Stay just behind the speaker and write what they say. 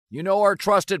You know our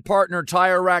trusted partner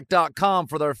TireRack.com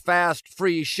for their fast,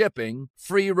 free shipping,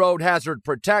 free road hazard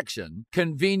protection,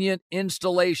 convenient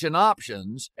installation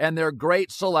options, and their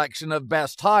great selection of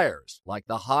best tires, like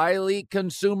the highly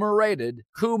consumer-rated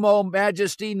Kumo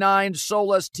Majesty 9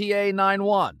 Solus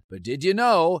TA91. But did you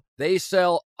know they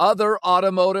sell other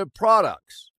automotive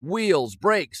products? Wheels,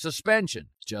 brakes, suspension,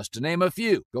 just to name a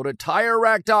few. Go to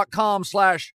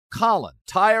TireRack.com/Colin.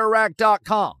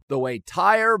 TireRack.com, the way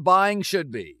tire buying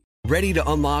should be. Ready to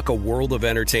unlock a world of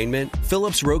entertainment?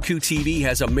 Philips Roku TV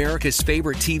has America's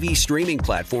favorite TV streaming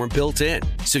platform built in,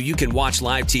 so you can watch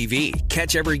live TV,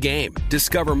 catch every game,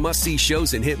 discover must-see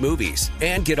shows and hit movies,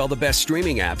 and get all the best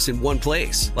streaming apps in one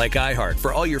place, like iHeart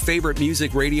for all your favorite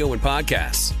music, radio, and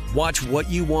podcasts. Watch what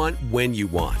you want, when you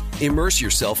want. Immerse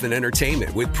yourself in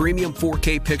entertainment with premium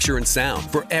 4K picture and sound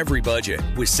for every budget,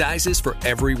 with sizes for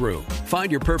every room.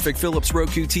 Find your perfect Philips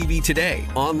Roku TV today,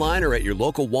 online or at your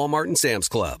local Walmart and Sam's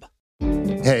Club.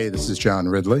 Hey, this is John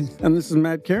Ridley. And this is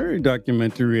Matt Carey,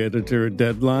 documentary editor at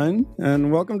Deadline.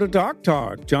 And welcome to Doc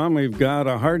Talk. John, we've got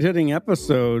a hard-hitting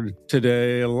episode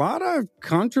today. A lot of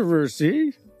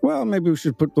controversy. Well, maybe we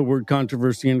should put the word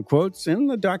controversy in quotes in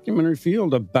the documentary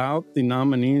field about the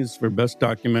nominees for Best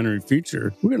Documentary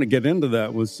Feature. We're going to get into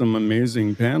that with some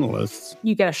amazing panelists.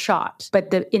 You get a shot,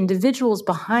 but the individuals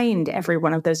behind every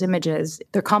one of those images,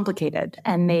 they're complicated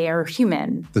and they are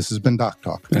human. This has been Doc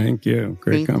Talk. Thank you.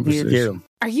 Great conversation. You.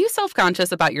 Are you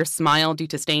self-conscious about your smile due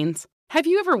to stains? Have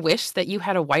you ever wished that you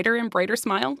had a whiter and brighter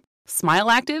smile? Smile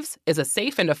Actives is a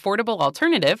safe and affordable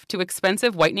alternative to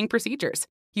expensive whitening procedures.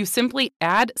 You simply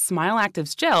add Smile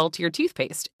Actives gel to your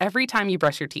toothpaste every time you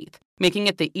brush your teeth, making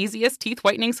it the easiest teeth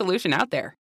whitening solution out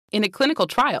there. In a clinical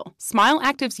trial, Smile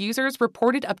Actives users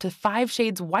reported up to 5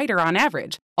 shades whiter on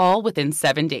average, all within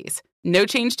 7 days. No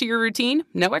change to your routine,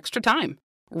 no extra time.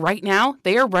 Right now,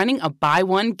 they are running a buy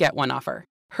one, get one offer.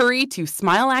 Hurry to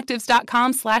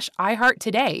smileactives.com/iHeart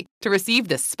today to receive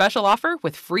this special offer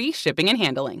with free shipping and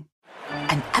handling.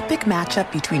 An epic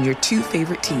matchup between your two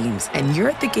favorite teams, and you're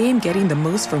at the game getting the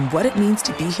most from what it means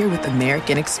to be here with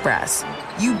American Express.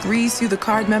 You breeze through the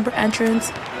card member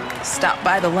entrance, stop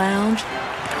by the lounge.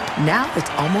 Now it's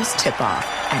almost tip-off,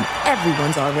 and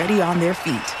everyone's already on their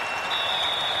feet.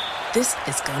 This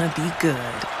is gonna be good.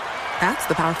 That's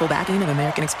the powerful backing of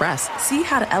American Express. See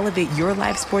how to elevate your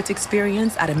live sports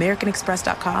experience at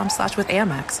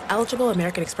americanexpress.com/withAmex. Eligible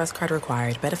American Express card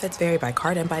required. Benefits vary by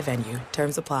card and by venue.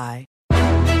 Terms apply.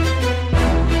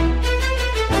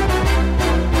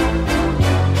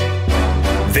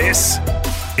 This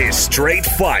is Straight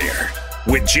Fire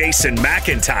with Jason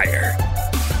McIntyre.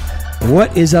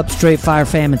 What is up, Straight Fire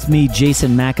fam? It's me,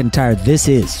 Jason McIntyre. This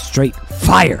is Straight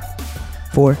Fire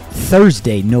for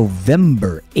Thursday,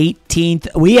 November 18th.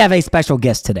 We have a special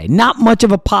guest today. Not much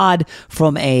of a pod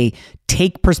from a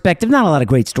take perspective. Not a lot of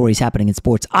great stories happening in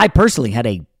sports. I personally had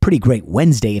a pretty great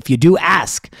Wednesday, if you do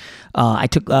ask. I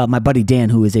took my buddy Dan,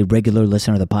 who is a regular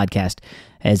listener of the podcast,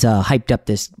 has hyped up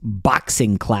this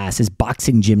boxing class, his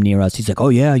boxing gym near us. He's like, oh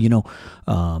yeah, you know,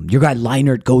 your guy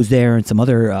Leinert goes there and some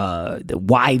other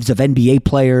wives of NBA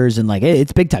players, and like, hey,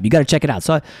 it's big time. You got to check it out.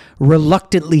 So I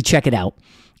reluctantly check it out.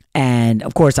 And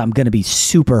of course, I'm going to be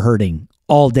super hurting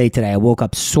all day today. I woke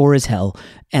up sore as hell,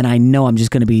 and I know I'm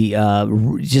just going to be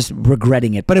just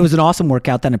regretting it. But it was an awesome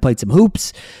workout. Then I played some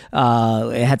hoops.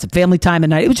 I had some family time at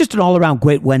night. It was just an all-around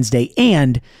great Wednesday.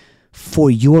 And for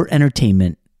your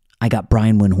entertainment, I got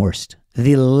Brian Windhorst,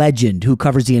 the legend who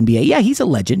covers the NBA. Yeah, he's a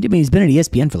legend. I mean, he's been at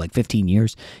ESPN for like 15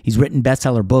 years. He's written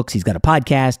bestseller books. He's got a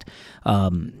podcast.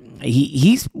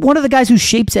 He's one of the guys who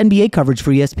shapes NBA coverage for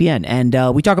ESPN. And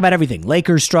we talk about everything.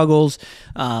 Lakers struggles.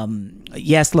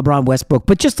 Yes, LeBron, Westbrook,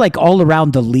 but just like all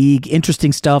around the league,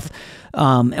 interesting stuff.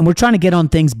 And we're trying to get on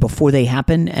things before they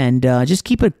happen and just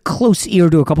keep a close ear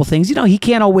to a couple things. You know, he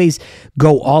can't always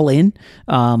go all in,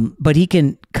 but he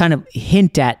can kind of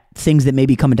hint at things that may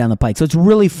be coming down the pike. So it's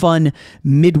really fun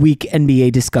midweek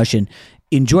NBA discussion.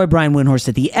 Enjoy Brian Windhorst.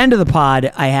 At the end of the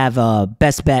pod, I have a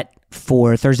best bet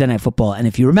for Thursday Night Football. And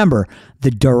if you remember,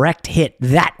 the direct hit,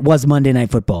 that was Monday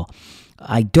Night Football.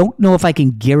 I don't know if I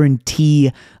can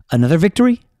guarantee another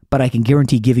victory, but I can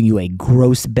guarantee giving you a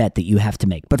gross bet that you have to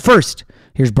make. But first,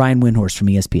 here's Brian Windhorst from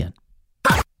ESPN.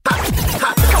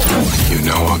 You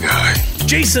know a guy.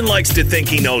 Jason likes to think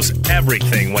he knows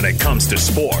everything when it comes to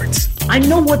sports. I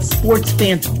know what sports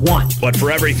fans want. But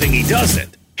for everything he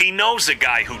doesn't, he knows a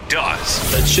guy who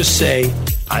does. Let's just say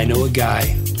I know a guy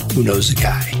who knows a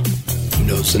guy who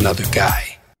knows another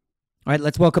guy. All right,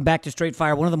 let's welcome back to Straight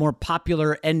Fire, one of the more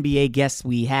popular NBA guests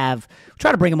we have. We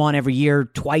try to bring him on every year,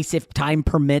 twice if time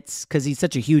permits, because he's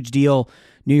such a huge deal.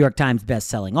 New York Times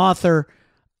best-selling author,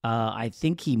 I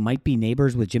think he might be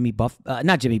neighbors with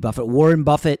not Jimmy Buffett, Warren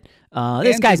Buffett.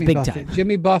 This guy's Jimmy big Buffett. time.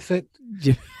 Jimmy Buffett.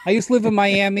 I used to live in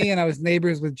Miami, and I was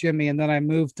neighbors with Jimmy, and then I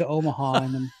moved to Omaha,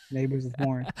 and then neighbors with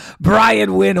Warren.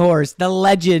 Brian Windhorst, the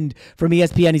legend from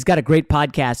ESPN. He's got a great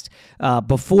podcast.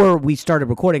 Before we started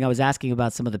recording, I was asking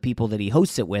about some of the people that he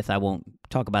hosts it with. I won't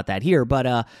talk about that here,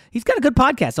 but he's got a good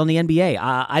podcast on the NBA.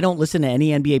 I don't listen to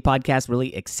any NBA podcast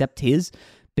really except his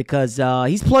because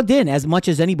he's plugged in as much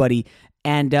as anybody.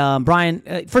 And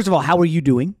Brian, first of all, how are you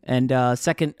doing? And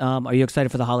second, are you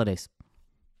excited for the holidays?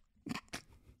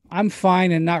 I'm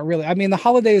fine and not really. I mean, the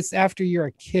holidays after you're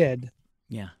a kid.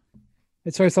 Yeah.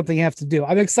 It's sort of something you have to do.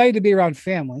 I'm excited to be around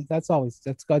family. That's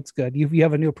good. You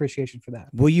have a new appreciation for that.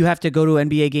 Will you have to go to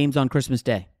NBA games on Christmas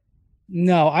Day?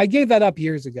 No, I gave that up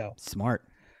years ago. Smart.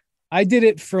 I did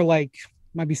it for like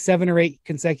maybe 7 or 8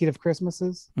 consecutive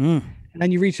Christmases. And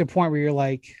then you reach a point where you're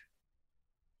like,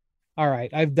 all right,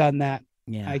 I've done that.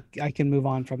 Yeah. I can move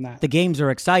on from that. The games are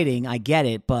exciting. I get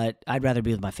it, but I'd rather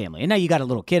be with my family. And now you got a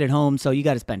little kid at home, so you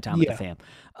got to spend time with the fam.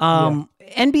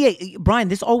 NBA, Brian,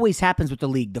 this always happens with the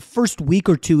league. The first week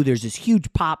or two, there's this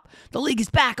huge pop. The league is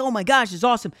back. Oh my gosh, it's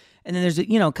awesome. And then there's,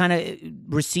 kind of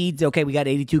recedes. Okay, we got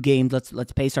 82 games.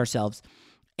 Let's pace ourselves.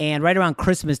 And right around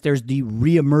Christmas, there's the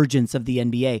reemergence of the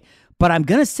NBA. But I'm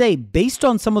going to say, based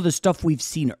on some of the stuff we've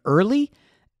seen early,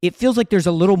 it feels like there's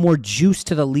a little more juice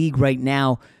to the league right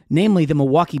now, namely the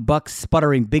Milwaukee Bucks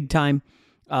sputtering big time,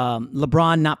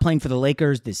 LeBron not playing for the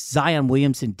Lakers, this Zion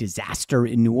Williamson disaster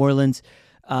in New Orleans.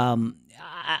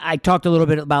 I talked a little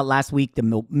bit about last week,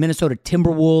 the Minnesota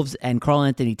Timberwolves and Karl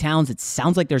Anthony Towns. It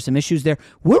sounds like there's some issues there.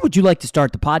 Where would you like to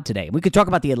start the pod today? We could talk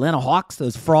about the Atlanta Hawks,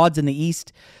 those frauds in the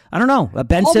East. I don't know.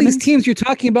 Ben all Simmons? These teams, you're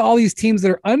talking about all these teams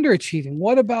that are underachieving.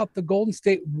 What about the Golden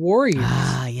State Warriors?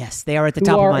 Yes, they are at the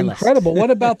top of my list. Incredible.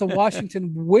 What about the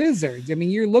Washington Wizards? I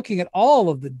mean, you're looking at all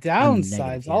of the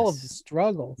downsides, all of the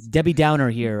struggles. Debbie Downer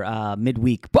here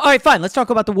midweek. But all right, fine. Let's talk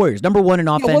about the Warriors. Number one in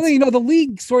offense. Well, the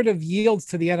league sort of yields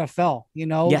to the NFL.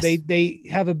 Yes. They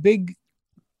have a big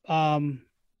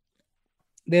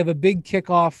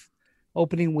kickoff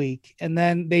opening week, and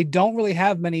then they don't really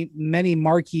have many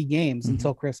marquee games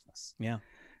until Christmas. Yeah.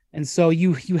 And so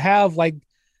you have the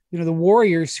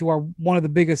Warriors, who are one of the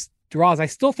biggest draws. I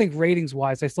still think ratings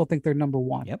wise, I still think they're number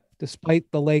one. Yep. Despite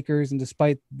the Lakers and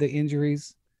despite the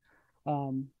injuries.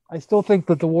 I still think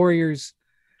that the Warriors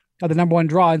are the number one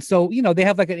draw. And so, they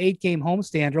have like an 8-game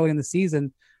homestand early in the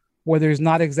season where there's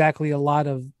not exactly a lot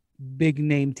of big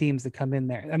name teams that come in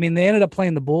there. I mean, they ended up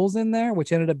playing the Bulls in there,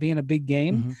 which ended up being a big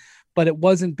game, but it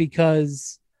wasn't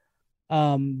because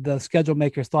the schedule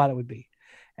makers thought it would be.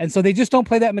 And so they just don't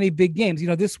play that many big games.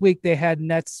 This week they had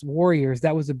Nets Warriors.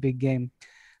 That was a big game.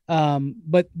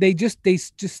 But they just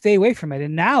stay away from it.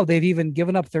 And now they've even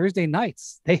given up Thursday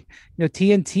nights.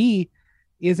 TNT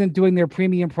isn't doing their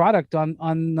premium product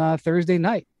on Thursday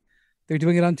night. They're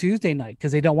doing it on Tuesday night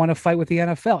because they don't want to fight with the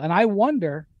NFL. And I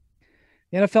wonder,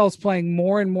 the NFL is playing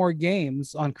more and more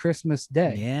games on Christmas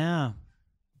Day. Yeah.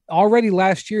 Already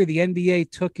last year, the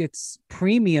NBA took its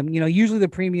premium. Usually the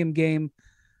premium game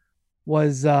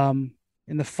was in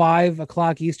the 5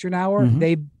 o'clock Eastern hour.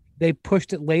 They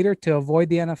pushed it later to avoid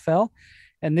the NFL.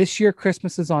 And this year,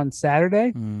 Christmas is on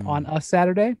Saturday, on a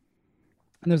Saturday.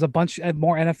 And there's a bunch of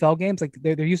more NFL games. Like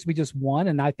there used to be just one,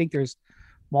 and I think there's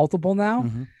multiple now.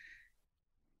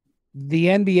 The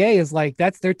NBA is like, the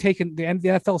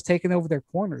NFL is taking over their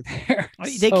corner there.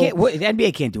 The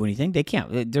NBA can't do anything. They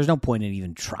can't. There's no point in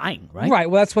even trying, right? Right.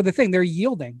 Well, that's what the thing. They're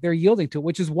yielding to it,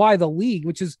 which is why the league,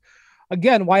 which is,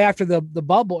 again, why after the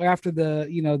bubble, after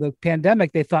the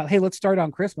pandemic, they thought, hey, let's start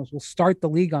on Christmas. We'll start the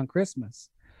league on Christmas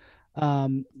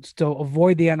to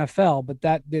avoid the NFL, but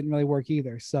that didn't really work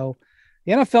either. So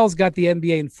the NFL's got the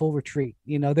NBA in full retreat.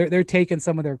 They're taking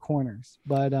some of their corners,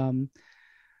 but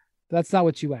that's not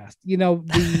what you asked.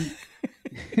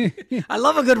 I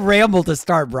love a good ramble to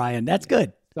start, Brian. That's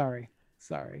good. Sorry.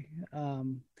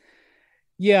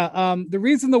 The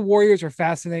reason the Warriors are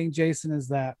fascinating, Jason, is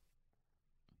that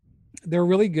they're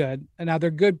really good. And now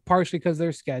they're good partially because of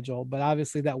their schedule, but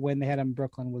obviously that win they had in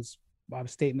Brooklyn was a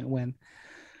statement win.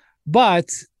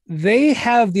 But they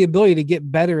have the ability to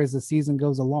get better as the season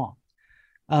goes along.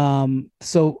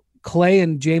 So Clay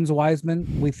and James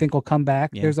Wiseman, we think, will come back.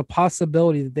 Yeah. There's a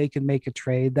possibility that they can make a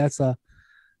trade. That's a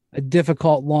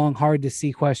difficult, long, hard to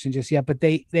see question just yet, but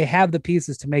they have the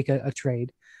pieces to make a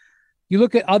trade. You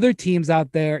look at other teams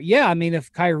out there. Yeah. I mean,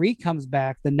 if Kyrie comes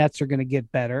back, the Nets are going to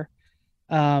get better.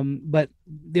 But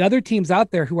the other teams out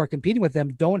there who are competing with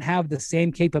them don't have the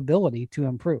same capability to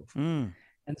improve. And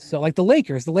so like the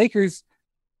Lakers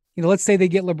let's say they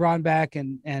get LeBron back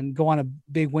and go on a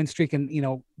big win streak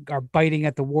and, are biting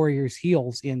at the Warriors'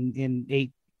 heels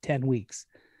in 8-10 weeks.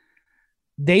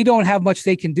 They don't have much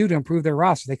they can do to improve their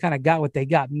roster. They kind of got what they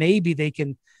got. Maybe they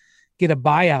can get a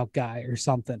buyout guy or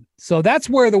something. So that's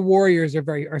where the Warriors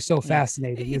are so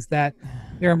fascinating, is that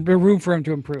there's room for him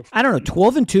to improve. I don't know,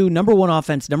 12-2, number one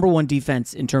offense, number one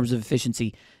defense in terms of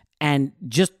efficiency, and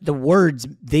just the words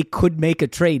 "they could make a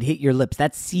trade" hit your lips.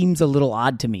 That seems a little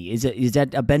odd to me. Is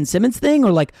that a Ben Simmons thing,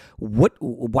 or like what?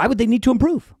 Why would they need to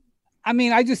improve? I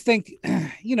mean, I just think,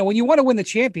 when you want to win the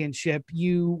championship,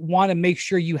 you want to make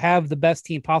sure you have the best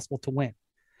team possible to win.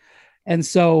 And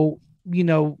so,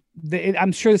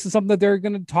 I'm sure this is something that they're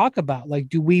going to talk about. Like,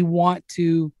 do we want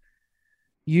to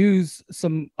use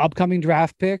some upcoming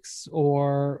draft picks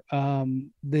or a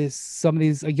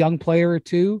young player or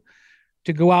two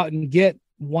to go out and get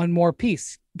one more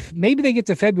piece? Maybe they get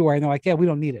to February and they're like, yeah, we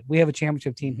don't need it. We have a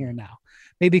championship team here now.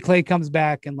 Maybe Clay comes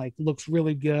back and like looks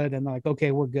really good and they're like, okay,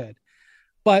 we're good.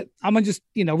 But I'm gonna just,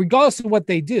 regardless of what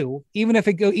they do, even if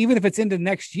it's into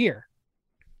next year,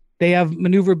 they have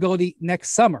maneuverability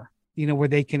next summer, where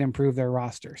they can improve their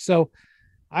roster. So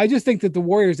I just think that the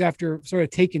Warriors, after sort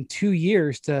of taking 2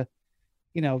 years to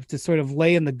sort of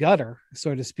lay in the gutter,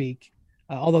 so to speak,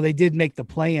 although they did make the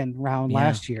play-in round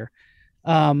last year,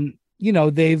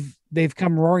 they've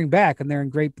come roaring back and they're in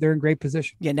great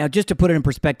position. Yeah. Now, just to put it in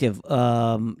perspective,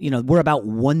 we're about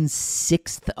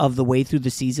 1/6 of the way through the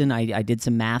season. I did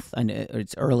some math. I know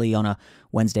it's early on a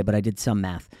Wednesday, but I did some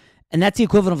math, and that's the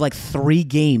equivalent of like 3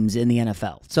 games in the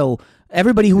NFL. So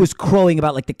everybody who was crowing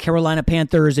about like the Carolina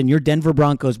Panthers and your Denver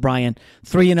Broncos, Brian,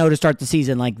 3-0 to start the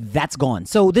season, like that's gone.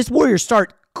 So this Warriors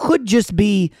start could just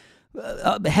be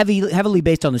heavily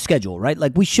based on the schedule, right?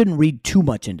 Like we shouldn't read too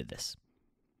much into this.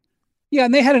 Yeah,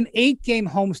 and they had an 8-game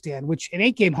homestand, which an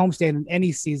 8-game homestand in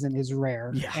any season is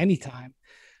rare, anytime,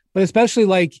 but especially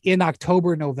like in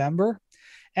October, November.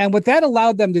 And what that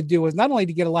allowed them to do was not only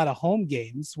to get a lot of home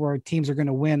games where teams are going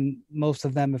to win most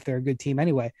of them if they're a good team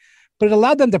anyway, but it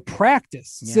allowed them to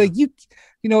practice. Yeah.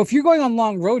 So if you're going on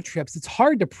long road trips, it's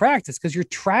hard to practice because you're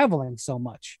traveling so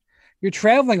much. You're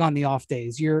traveling on the off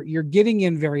days. You're getting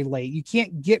in very late. You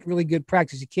can't get really good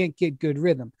practice. You can't get good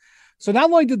rhythm. So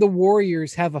not only did the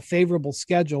Warriors have a favorable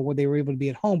schedule where they were able to be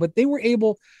at home, but they were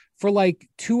able for like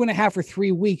 2.5 or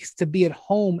 3 weeks to be at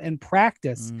home and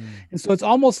practice. And so it's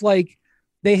almost like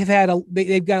they've got a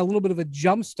little bit of a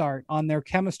jump start on their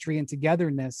chemistry and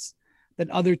togetherness that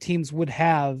other teams would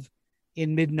have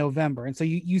in mid-November. And so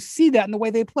you see that in the way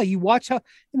they play. You watch how,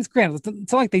 and it's granted,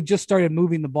 it's not like they just started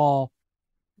moving the ball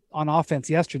on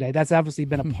offense yesterday. That's obviously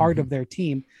been a part of their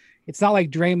team. It's not like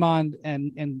Draymond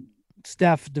and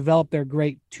Steph developed their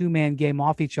great 2-man game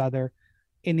off each other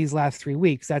in these last 3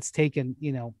 weeks. That's taken,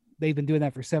 they've been doing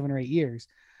that for 7 or 8 years,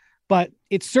 but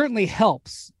it certainly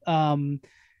helps.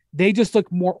 They just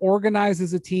look more organized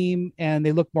as a team and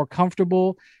they look more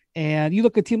comfortable. And you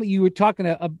look at a team, you were talking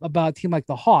about a team like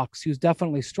the Hawks, who's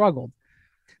definitely struggled.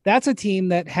 That's a team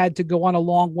that had to go on a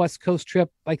long West Coast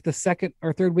trip, like the 2nd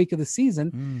or 3rd week of the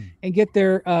season and get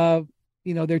their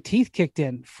teeth kicked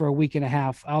in for a week and a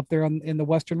half out there in the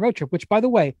Western road trip, which, by the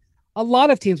way, a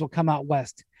lot of teams will come out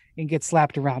West and get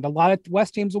slapped around. A lot of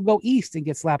West teams will go East and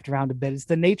get slapped around a bit. It's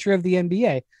the nature of the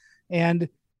NBA. And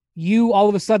you all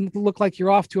of a sudden look like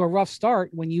you're off to a rough start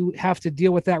when you have to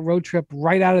deal with that road trip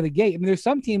right out of the gate. I mean, there's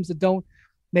some teams that don't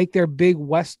make their big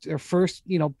West or first,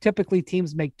 typically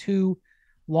teams make 2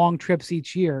 long trips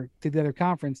each year to the other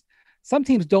conference. Some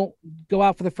teams don't go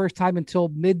out for the first time until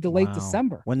mid to late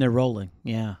December. When they're rolling.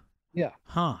 Yeah. Yeah.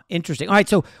 Huh. Interesting. All right.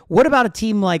 So what about a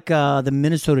team like the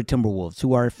Minnesota Timberwolves,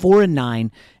 who are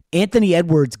 4-9? Anthony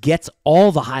Edwards gets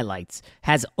all the highlights,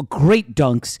 has great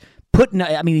dunks,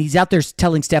 he's out there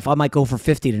telling Steph, I might go for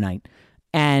 50 tonight.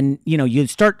 And, you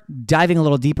start diving a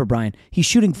little deeper, Brian. He's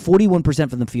shooting 41%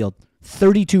 from the field,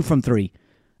 32 from 3.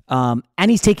 And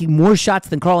he's taking more shots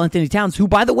than Karl-Anthony Towns, who,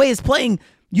 by the way, is playing,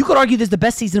 you could argue this is the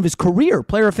best season of his career,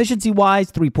 player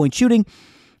efficiency-wise, 3-point shooting.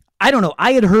 I don't know.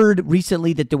 I had heard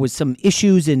recently that there was some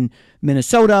issues in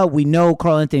Minnesota. We know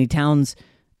Karl-Anthony Towns,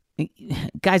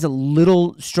 guy's a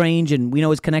little strange, and we know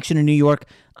his connection to New York.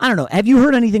 I don't know. Have you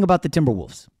heard anything about the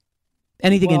Timberwolves?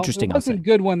 Anything interesting? It wasn't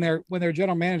good when their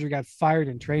general manager got fired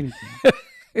in training camp.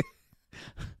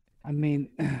 I mean,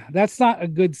 that's not a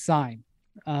good sign.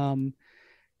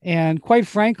 And quite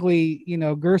frankly,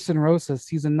 Gerson Rosas,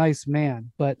 he's a nice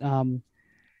man, but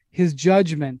his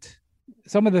judgment,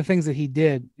 some of the things that he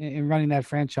did in running that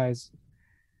franchise.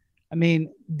 I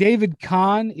mean, David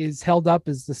Kahn is held up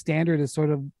as the standard as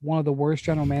sort of one of the worst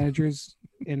general managers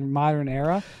in modern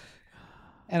era.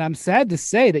 And I'm sad to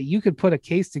say that you could put a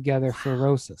case together for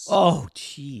Rosas. Oh,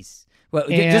 jeez. Well,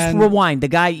 just rewind. The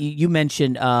guy you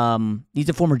mentioned, he's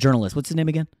a former journalist. What's his name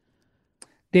again?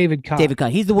 David Kahn. David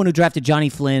Kahn. He's the one who drafted Johnny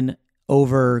Flynn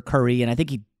over Curry, and I think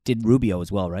he did Rubio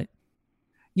as well, right?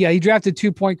 Yeah, he drafted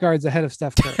 2 point guards ahead of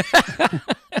Steph Curry.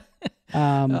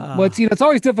 Well, it's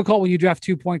always difficult when you draft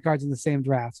 2 point guards in the same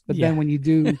draft, but then when you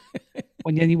do,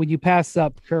 when you pass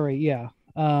up Curry,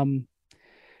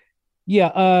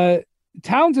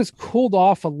 Towns has cooled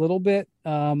off a little bit,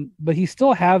 but he's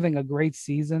still having a great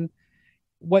season.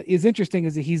 What is interesting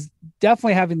is that he's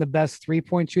definitely having the best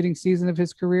 3-point shooting season of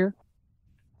his career,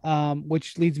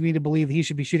 which leads me to believe he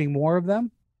should be shooting more of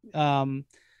them.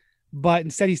 But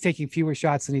instead he's taking fewer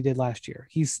shots than he did last year.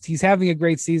 He's having a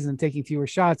great season and taking fewer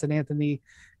shots, and Anthony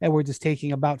Edwards is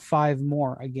taking about 5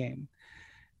 more a game.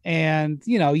 And,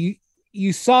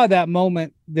 you saw that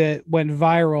moment that went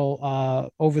viral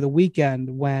over the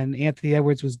weekend when Anthony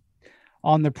Edwards was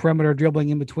on the perimeter dribbling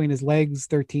in between his legs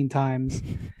 13 times.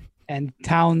 And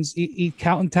Towns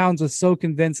was so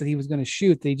convinced that he was going to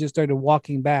shoot that he just started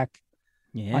walking back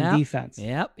on defense.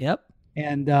 Yep.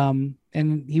 And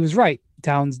he was right.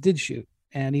 Towns did shoot,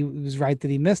 and he was right that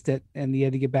he missed it, and he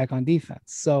had to get back on defense.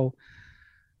 So,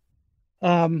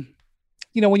 when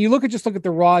you look at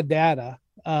the raw data,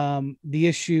 the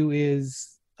issue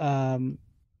is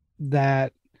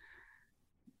that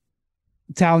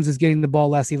Towns is getting the ball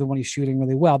less even when he's shooting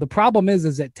really well. The problem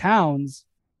is that Towns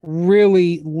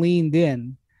really leaned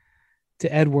in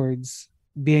to Edwards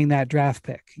being that draft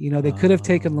pick. They could have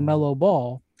taken LaMelo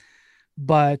Ball,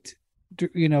 but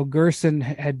Gerson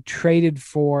had traded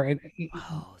for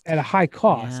at a high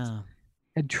cost,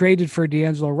 had traded for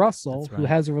D'Angelo Russell, who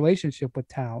has a relationship with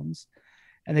Towns,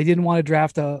 and they didn't want to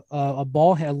draft a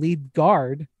lead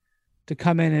guard to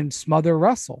come in and smother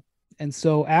Russell. And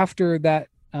so after that,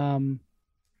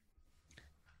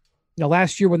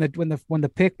 last year when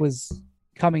the pick was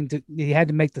coming to, he had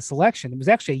to make the selection. It was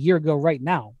actually a year ago right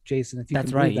now, Jason. If you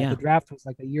that's can right, believe that. yeah. The draft was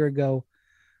like a year ago,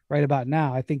 right about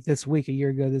now. I think this year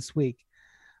ago this week.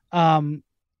 They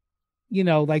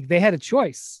had a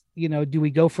choice. Do we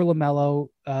go for LaMelo?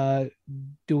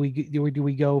 Do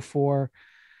we go for?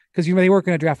 Because they weren't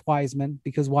going to draft Wiseman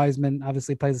because Wiseman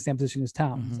obviously plays the same position as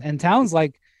Towns, and Towns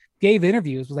gave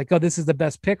interviews, was like, "Oh, this is the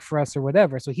best pick for us," or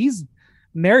whatever. So he's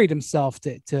married himself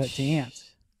to Ant.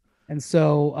 And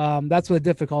so that's where the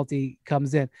difficulty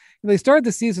comes in. They started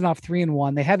the season off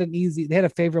 3-1. They had a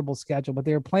favorable schedule, but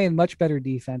they were playing much better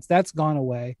defense. That's gone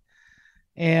away.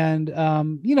 And,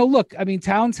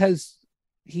 Towns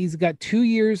he's got 2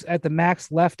 years at the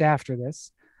max left after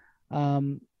this.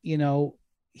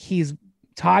 He's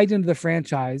tied into the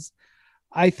franchise.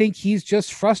 I think he's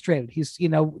just frustrated. He's,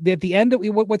 at the end of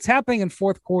what's happening in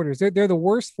fourth quarters, they're the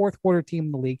worst fourth quarter team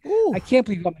in the league. Ooh. I can't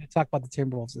believe you want me to talk about the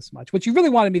Timberwolves this much. What you really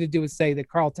wanted me to do is say that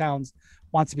Karl Towns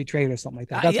wants to be traded or something like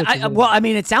that.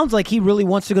 It sounds like he really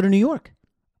wants to go to New York.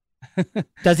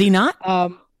 Does he not?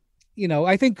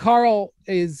 I think Karl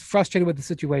is frustrated with the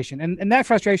situation. And that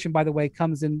frustration, by the way,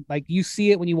 comes in, you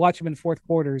see it when you watch him in fourth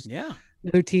quarters. Yeah.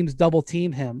 The other teams double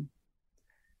team him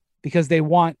because they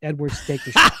want Edwards to take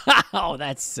the shot. Oh,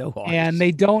 that's so hard. And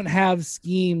they don't have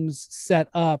schemes set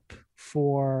up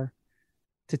to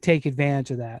take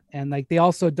advantage of that. And they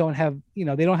also don't have, they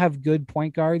don't have good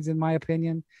point guards, in my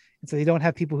opinion. And so they don't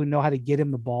have people who know how to get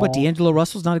him the ball. But D'Angelo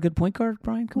Russell's not a good point guard,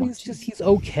 Brian? Come on. He's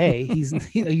okay. He's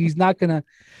not going to,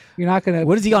 you're not going to.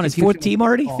 What is he on, his fourth team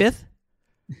already? Fifth?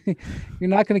 You're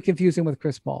not going to confuse him with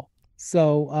Chris Paul.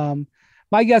 So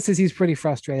my guess is he's pretty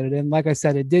frustrated. And like I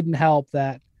said, it didn't help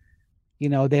that,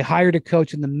 they hired a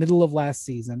coach in the middle of last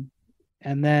season,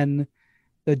 and then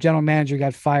the general manager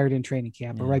got fired in training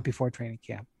camp or right before training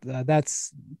camp.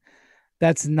 That's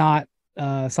not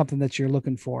something that you're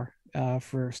looking for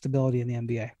stability in the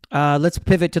NBA. Let's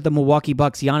pivot to the Milwaukee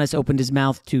Bucks. Giannis opened his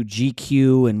mouth to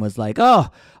GQ and was like, "Oh,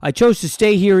 I chose to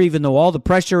stay here even though all the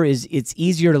pressure it's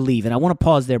easier to leave." And I want to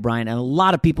pause there, Brian. And a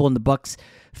lot of people in the Bucks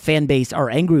fan base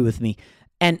are angry with me.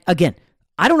 And again,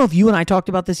 I don't know if you and I talked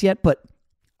about this yet, but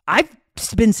I've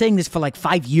been saying this for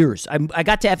 5 years. I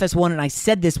got to FS1 and I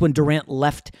said this when Durant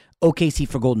left OKC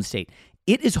for Golden State.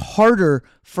 It is harder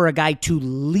for a guy to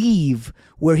leave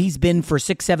where he's been for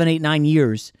 6, 7, 8, 9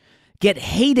 years, get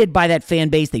hated by that fan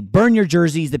base. They burn your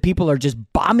jerseys. The people are just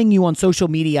bombing you on social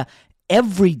media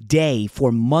every day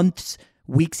for months,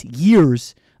 weeks,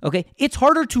 years. Okay, it's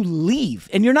harder to leave.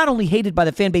 And you're not only hated by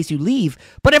the fan base you leave,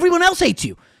 but everyone else hates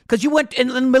you because you went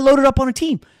and loaded up on a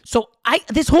team. So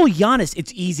this whole Giannis,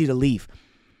 it's easy to leave.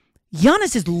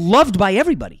 Giannis is loved by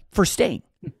everybody for staying.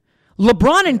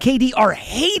 LeBron and KD are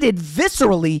hated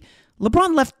viscerally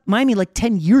LeBron left Miami like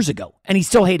 10 years ago, and he's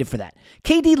still hated for that.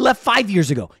 KD left 5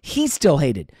 years ago. He's still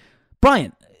hated.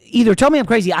 Brian, either tell me I'm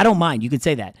crazy. I don't mind. You can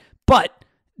say that. But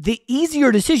the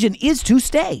easier decision is to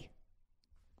stay.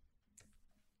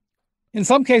 In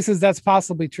some cases, that's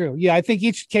possibly true. Yeah, I think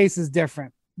each case is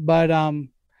different. But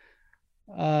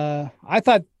I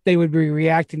thought they would be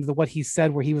reacting to what he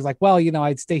said, where he was like, well,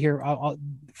 I'd stay here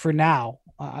for now.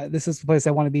 This is the place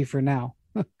I want to be for now.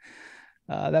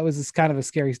 That was just kind of a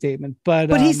scary statement.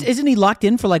 But isn't he locked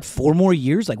in for like 4 more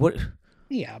years? Like what?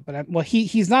 Yeah, but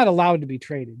he's not allowed to be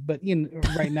traded, but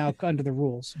right now under the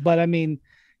rules. But I mean,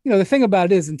 the thing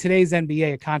about it is in today's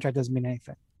NBA, a contract doesn't mean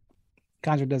anything.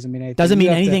 Contract doesn't mean anything. Doesn't mean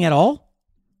anything at all?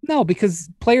 No, because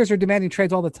players are demanding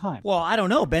trades all the time. Well, I don't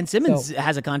know. Ben Simmons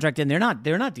has a contract and they're not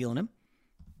dealing him.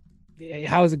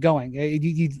 How is it going? Do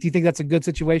you think that's a good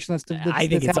situation? I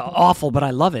think it's awful, but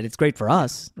I love it. It's great for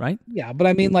us, right? Yeah, but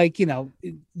I mean,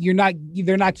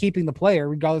 they're not keeping the player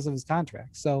regardless of his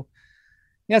contract. So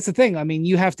that's the thing. I mean,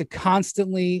 you have to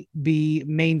constantly be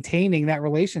maintaining that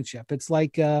relationship. It's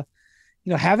like,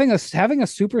 having a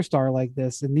superstar like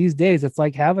this in these days, it's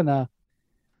like having a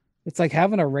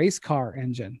race car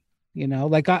engine.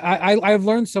 I've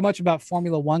learned so much about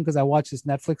Formula One because I watched this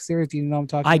Netflix series. Do you know what I'm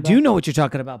talking about? I do know what you're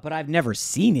talking about, but I've never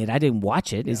seen it. I didn't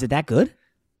watch it. Yeah. Is it that good?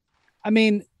 I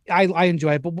mean, I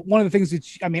enjoy it, but one of the things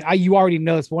that you already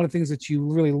know this, but one of the things that you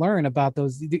really learn about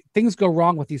those things go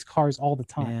wrong with these cars all the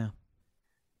time. Yeah.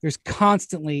 There's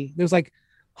like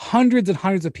hundreds and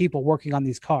hundreds of people working on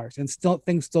these cars and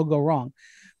things still go wrong.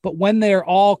 But when they're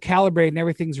all calibrated and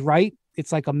everything's right,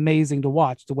 it's like amazing to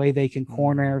watch the way they can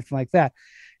corner and everything like that.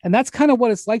 And that's kind of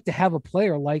what it's like to have a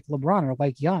player like LeBron or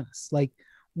like Giannis. Like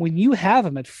when you have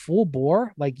him at full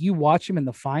bore, like you watch him in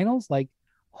the finals, like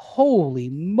holy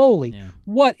moly,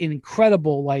 what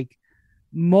incredible like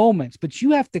moments. But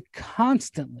you have to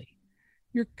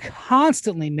you're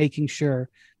constantly making sure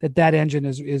that engine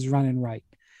is running right.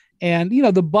 And,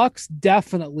 the Bucks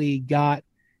definitely got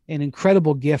an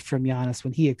incredible gift from Giannis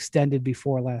when he extended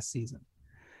before last season,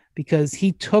 because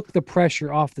he took the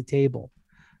pressure off the table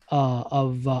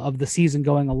of the season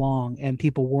going along and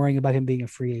people worrying about him being a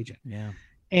free agent. Yeah.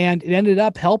 And it ended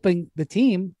up helping the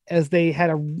team as they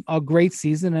had a great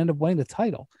season and ended up winning the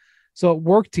title. So it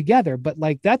worked together, but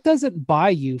like that doesn't buy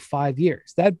you 5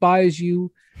 years. That buys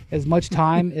you as much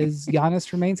time as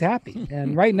Giannis remains happy.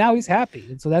 And right now he's happy.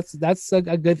 And so that's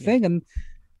a good thing. And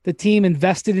the team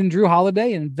invested in Drew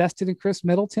Holiday and invested in Chris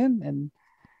Middleton, and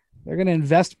they're going to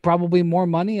invest probably more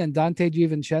money in Dante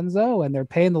DiVincenzo, and they're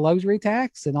paying the luxury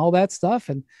tax and all that stuff.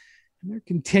 And they're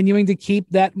continuing to keep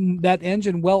that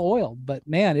engine well oiled, but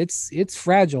man, it's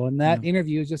fragile. And that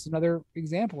interview is just another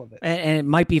example of it. And it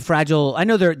might be fragile. I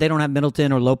know they don't have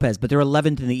Middleton or Lopez, but they're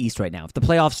 11th in the East right now. If the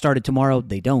playoffs started tomorrow,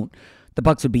 they don't. The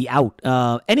Bucks would be out.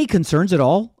 Any concerns at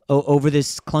all over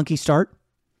this clunky start?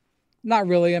 Not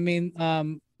really. I mean,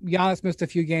 Giannis missed a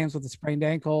few games with a sprained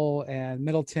ankle, and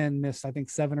Middleton missed, I think,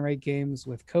 7 or 8 games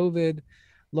with COVID.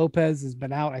 Lopez has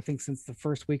been out, I think, since the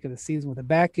first week of the season with a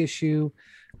back issue.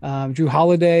 Drew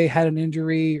Holiday had an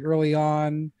injury early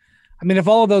on. I mean, if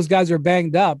all of those guys are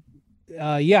banged up,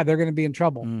 they're going to be in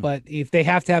trouble. But if they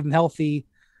have to have them healthy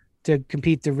to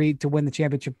compete to win the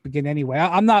championship again anyway,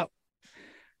 I'm not.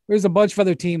 There's a bunch of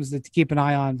other teams to keep an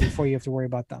eye on before you have to worry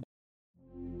about them.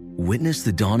 Witness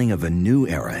the dawning of a new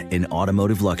era in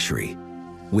automotive luxury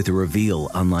with a reveal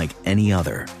unlike any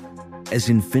other as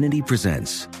Infiniti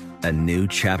presents a new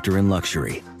chapter in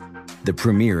luxury, the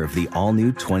premiere of the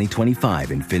all-new 2025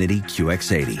 Infiniti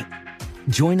QX80.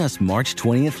 Join us March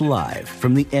 20th live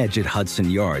from the Edge at Hudson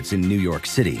Yards in New York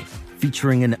City,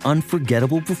 featuring an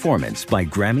unforgettable performance by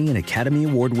Grammy and Academy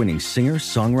Award-winning singer,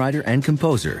 songwriter, and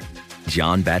composer,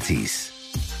 Jon Batiste.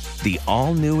 The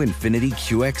all-new Infiniti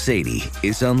QX80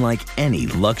 is unlike any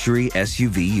luxury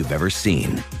SUV you've ever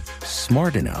seen.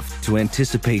 Smart enough to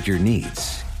anticipate your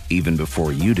needs, even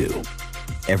before you do.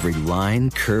 Every line,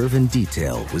 curve, and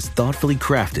detail was thoughtfully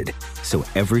crafted, so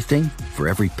everything for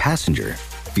every passenger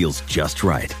feels just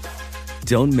right.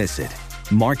 Don't miss it.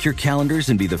 Mark your calendars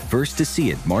and be the first to see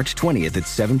it March 20th at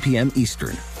 7 p.m.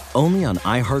 Eastern, only on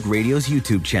iHeartRadio's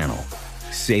YouTube channel.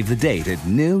 Save the date at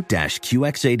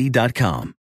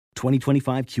new-QX80.com.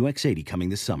 2025 QX80 coming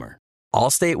this summer.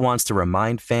 Allstate wants to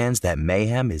remind fans that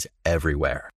mayhem is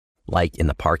everywhere. Like in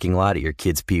the parking lot at your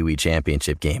kid's Pee Wee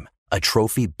Championship game. A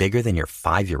trophy bigger than your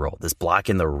 5-year-old is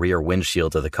blocking the rear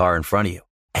windshield of the car in front of you.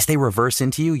 As they reverse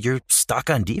into you, you're stuck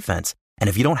on defense. And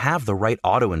if you don't have the right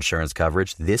auto insurance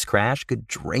coverage, this crash could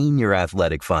drain your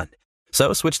athletic fund.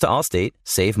 So switch to Allstate,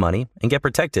 save money, and get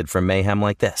protected from mayhem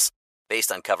like this.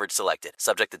 Based on coverage selected,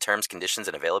 subject to terms, conditions,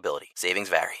 and availability. Savings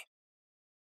vary.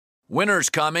 Winter's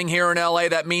coming. Here in LA,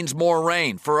 that means more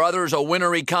rain. For others, a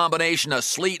wintry combination of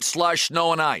sleet, slush,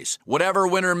 snow, and ice. Whatever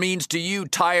winter means to you,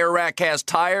 Tire Rack has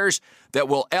tires that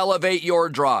will elevate your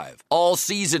drive.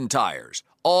 All-season tires,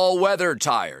 all-weather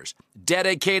tires,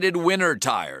 dedicated winter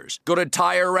tires. Go to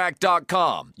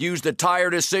TireRack.com. Use the Tire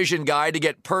Decision Guide to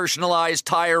get personalized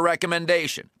tire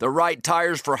recommendation. The right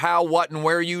tires for how, what, and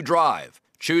where you drive.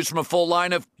 Choose from a full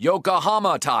line of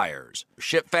Yokohama tires.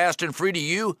 Ship fast and free to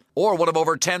you or one of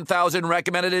over 10,000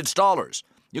 recommended installers.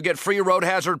 You'll get free road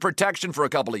hazard protection for a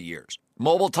couple of years.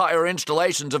 Mobile tire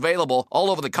installations available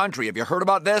all over the country. Have you heard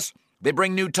about this? They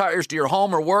bring new tires to your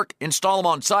home or work, install them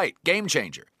on site. Game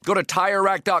changer. Go to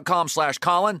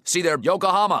TireRack.com/Colin. See their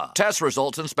Yokohama test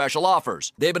results and special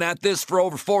offers. They've been at this for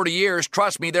over 40 years.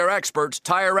 Trust me, they're experts.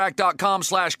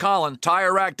 TireRack.com/Colin.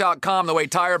 TireRack.com, the way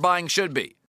tire buying should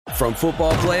be. From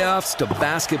football playoffs to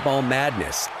basketball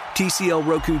madness, TCL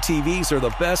Roku TVs are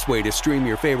the best way to stream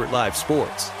your favorite live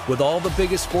sports. With all the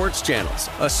biggest sports channels,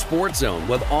 a sports zone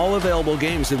with all available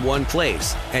games in one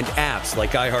place, and apps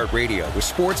like iHeartRadio with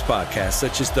sports podcasts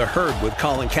such as The Herd with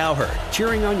Colin Cowherd.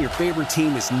 Cheering on your favorite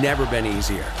team has never been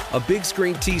easier. A big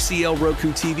screen TCL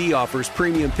Roku TV offers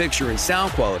premium picture and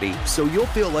sound quality, so you'll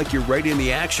feel like you're right in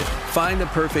the action. Find the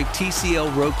perfect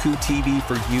TCL Roku TV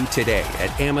for you today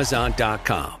at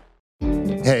Amazon.com.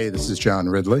 Hey, this is John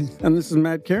Ridley. And this is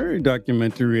Matt Carey,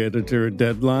 documentary editor at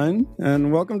Deadline.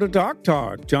 And welcome to Talk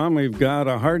Talk. John, we've got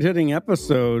a hard-hitting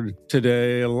episode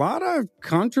today. A lot of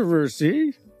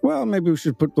controversy. Well, maybe we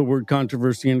should put the word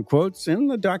controversy in quotes in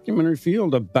the documentary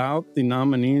field about the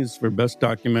nominees for Best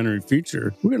Documentary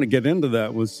Feature. We're going to get into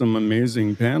that with some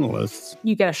amazing panelists.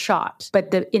 You get a shot,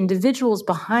 but the individuals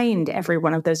behind every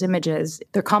one of those images,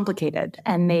 they're complicated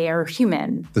and they are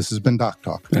human. This has been Doc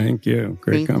Talk. Thank you.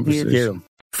 Great conversation. You.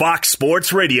 Fox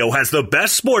Sports Radio has the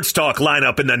best sports talk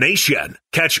lineup in the nation.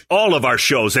 Catch all of our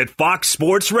shows at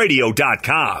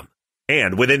foxsportsradio.com.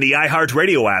 And within the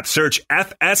iHeartRadio app, search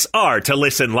FSR to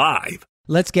listen live.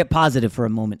 Let's get positive for a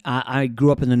moment. I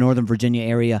grew up in the Northern Virginia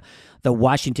area. The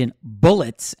Washington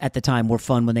Bullets at the time were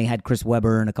fun when they had Chris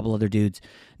Webber and a couple other dudes.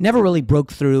 Never really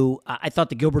broke through. I thought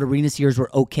the Gilbert Arenas years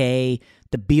were okay.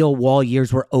 The Beal Wall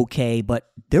years were okay,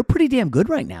 but they're pretty damn good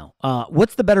right now.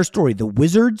 What's the better story, the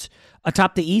Wizards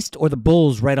atop the East or the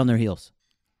Bulls right on their heels?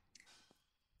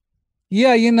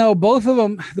 Yeah, you know, both of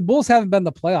them, the Bulls haven't been in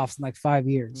the playoffs in like 5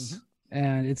 years. Mm-hmm.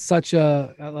 And it's such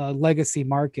a legacy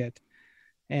market.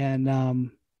 And,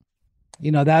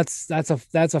 you know, that's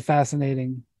a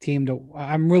fascinating team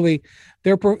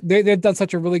they've done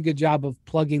such a really good job of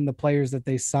plugging the players that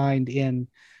they signed in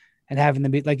and having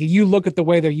them be like, you look at the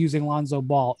way they're using Lonzo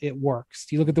Ball, it works.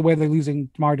 You look at the way they're using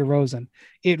DeMar DeRozan,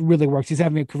 it really works. He's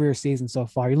having a career season so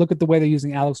far. You look at the way they're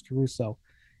using Alex Caruso,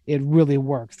 it really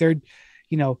works. They're,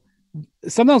 you know,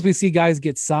 sometimes we see guys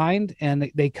get signed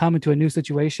and they come into a new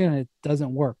situation and it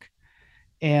doesn't work.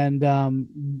 And,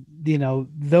 you know,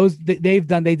 they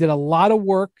did a lot of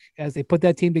work as they put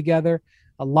that team together,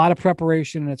 a lot of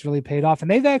preparation, and it's really paid off. And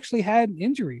they've actually had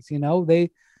injuries, you know,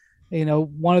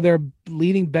 one of their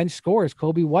leading bench scorers,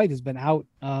 Kobe White, has been out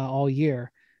all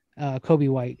year, Kobe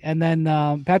White. And then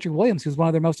Patrick Williams, who's one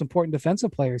of their most important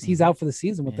defensive players, he's out for the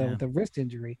season with a wrist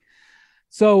injury.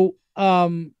 So,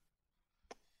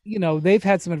 you know, they've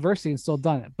had some adversity and still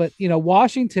done it. But, you know,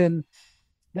 Washington,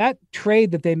 that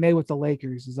trade that they made with the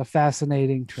Lakers is a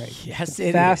fascinating trade. Yes,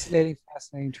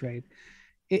 fascinating trade.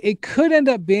 It could end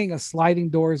up being a sliding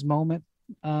doors moment.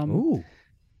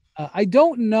 I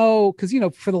don't know, because, you know,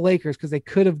 for the Lakers, because they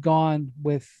could have gone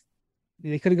a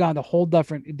whole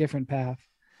different path.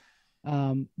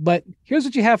 But here's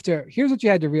what you had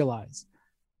to realize.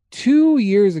 2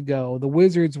 years ago, the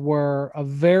Wizards were a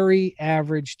very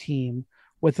average team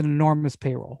with an enormous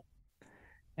payroll.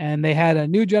 And they had a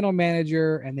new general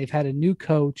manager and they've had a new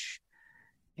coach,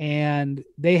 and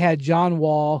they had John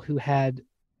Wall, who had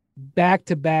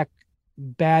back-to-back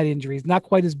bad injuries, not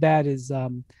quite as bad as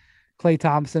Klay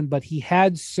Thompson, but he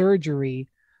had surgery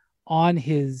on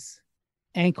his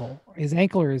ankle or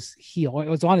his heel. Maybe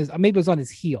it was on his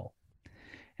heel.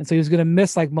 And so he was going to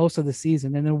miss like most of the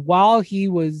season. And then while he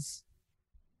was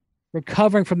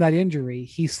recovering from that injury,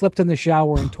 he slipped in the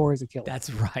shower and tore his Achilles. That's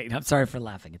right. I'm sorry for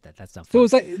laughing at that. That's not funny. So it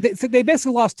was like they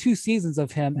basically lost 2 seasons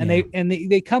of him, and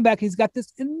they come back. He's got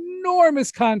this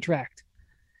enormous contract,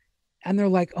 and they're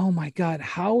like, "Oh my God,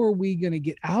 how are we going to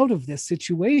get out of this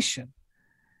situation?"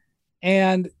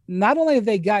 And not only have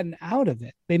they gotten out of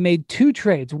it, they made 2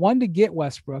 trades: one to get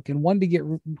Westbrook and one to get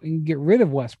rid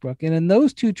of Westbrook. And in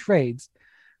those 2 trades,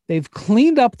 they've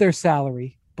cleaned up their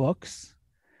salary books.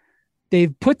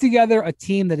 They've put together a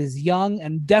team that is young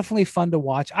and definitely fun to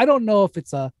watch. I don't know if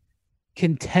it's a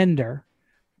contender,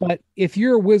 But if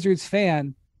you're a Wizards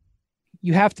fan,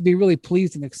 you have to be really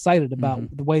pleased and excited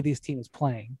about the way this team is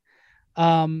playing.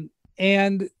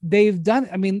 And they've done,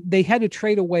 I mean, they had to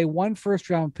trade away one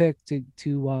first-round pick to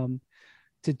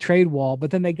trade Wall,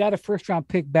 but then they got a first-round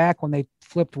pick back when they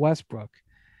flipped Westbrook.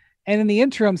 And in the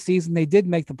interim season, they did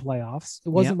make the playoffs. It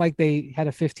wasn't like they had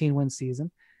a 15-win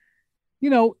season.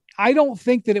 I don't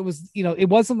think that it was, it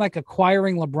wasn't like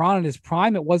acquiring LeBron in his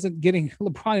prime. It wasn't getting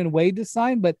LeBron and Wade to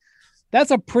sign, but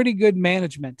that's a pretty good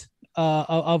management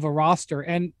of a roster.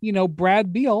 And,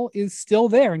 Brad Beal is still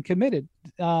there and committed.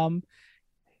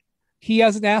 He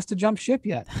hasn't asked to jump ship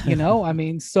yet, I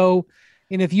mean, so,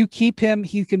 and if you keep him,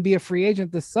 he can be a free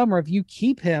agent this summer. If you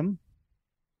keep him,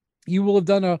 you will have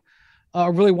done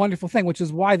a really wonderful thing, which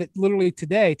is why that literally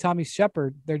today, Tommy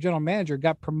Shepard, their general manager,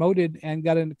 got promoted and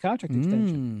got a contract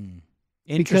extension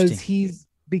because he's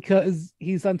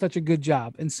done such a good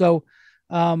job. And so,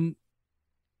 I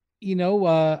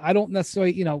don't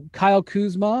necessarily, Kyle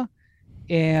Kuzma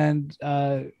and,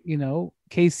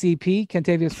 KCP,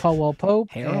 Kentavious Caldwell-Pope,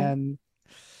 and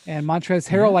Montrezl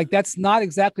Harrell, like that's not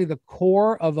exactly the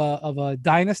core of a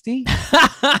dynasty.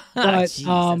 But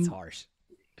Jeez, that's harsh.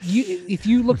 If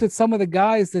you looked at some of the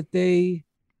guys that they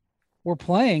were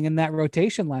playing in that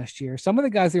rotation last year, some of the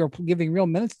guys they were giving real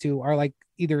minutes to are like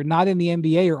either not in the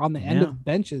NBA or on the end of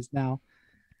benches now.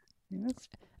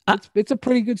 It's a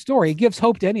pretty good story. It gives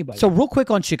hope to anybody. So real quick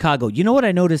on Chicago, you know what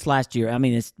I noticed last year? I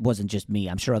mean, it wasn't just me.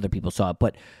 I'm sure other people saw it,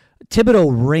 but Thibodeau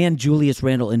ran Julius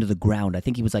Randle into the ground. I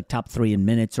think he was like top 3 in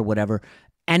minutes or whatever.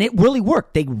 And it really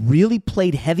worked. They really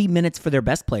played heavy minutes for their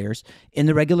best players in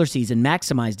the regular season,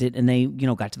 maximized it, and they,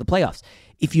 got to the playoffs.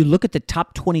 If you look at the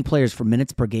top 20 players for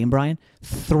minutes per game, Brian,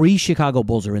 3 Chicago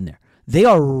Bulls are in there. They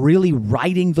are really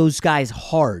riding those guys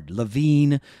hard.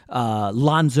 Levine,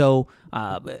 Lonzo,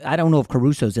 I don't know if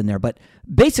Caruso's in there, but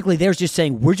basically they're just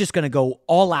saying we're just going to go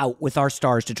all out with our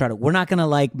stars to try to, we're not going to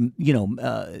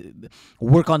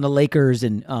work on the Lakers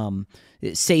and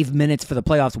save minutes for the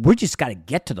playoffs. We're just got to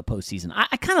get to the postseason.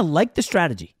 I kind of like the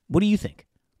strategy. What do you think?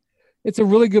 It's a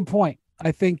really good point.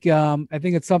 I think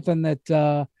it's something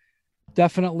that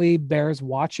definitely bears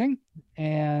watching.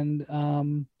 And,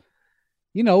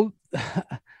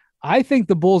 I think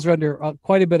the Bulls are under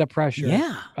quite a bit of pressure.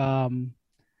 Yeah.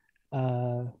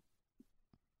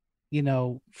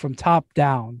 From top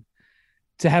down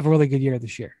to have a really good year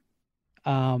this year.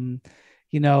 The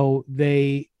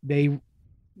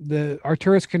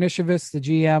Arturas Karnisovas, the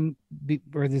GM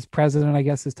or this president, I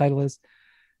guess his title is,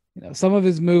 some of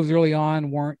his moves early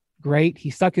on weren't great. He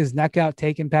stuck his neck out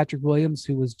taking Patrick Williams,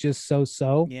 who was just so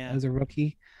as a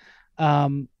rookie.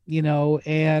 And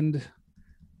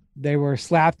they were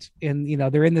slapped in,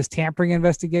 they're in this tampering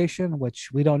investigation, which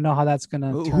we don't know how that's going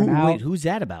to turn out. Wait, who's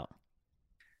that about?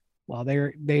 Well,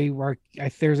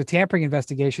 there's a tampering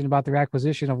investigation about their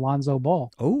acquisition of Lonzo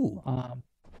Ball. Oh,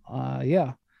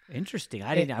 yeah. Interesting.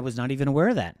 I was not even aware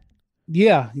of that.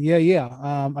 Yeah.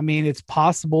 I mean, it's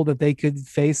possible that they could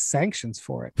face sanctions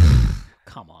for it.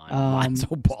 Come on,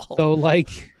 Lonzo Ball. So they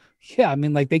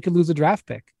could lose a draft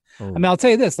pick. Oh. I mean, I'll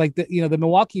tell you this, the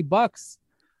Milwaukee Bucks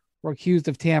were accused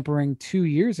of tampering 2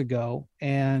 years ago,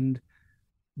 and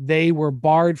they were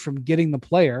barred from getting the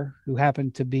player, who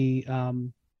happened to be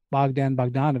Bogdan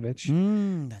Bogdanovic,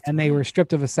 and they were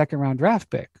stripped of a second-round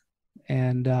draft pick,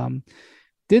 and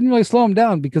didn't really slow them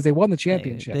down because they won the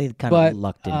championship. They kind of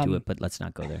lucked into it, but let's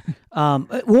not go there.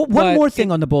 One more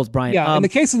thing on the Bulls, Brian. Yeah, in the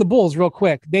case of the Bulls, real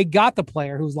quick, they got the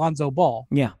player who's Lonzo Ball.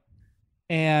 Yeah,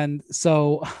 and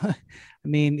so, I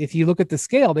mean, if you look at the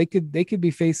scale, they could be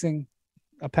facing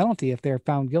a penalty if they're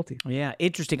found guilty. Yeah,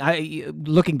 interesting.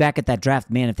 Looking back at that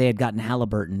draft, man, if they had gotten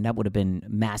Halliburton, that would have been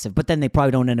massive. But then they probably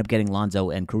don't end up getting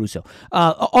Lonzo and Caruso.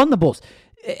 On the Bulls,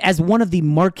 as one of the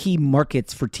marquee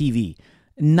markets for TV,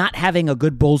 not having a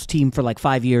good Bulls team for like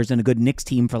 5 years and a good Knicks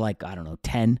team for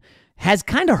 10 has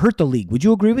kind of hurt the league. Would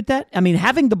you agree with that? I mean,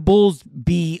 having the Bulls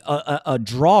be a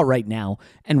draw right now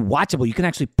and watchable, you can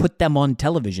actually put them on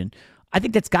television. I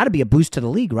think that's got to be a boost to the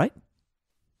league, right?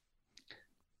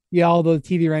 Yeah, although the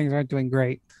TV ratings aren't doing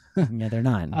great. Yeah, they're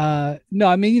not. No,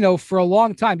 I mean, for a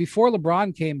long time, before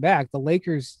LeBron came back, the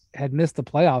Lakers had missed the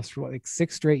playoffs for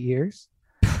 6 straight years.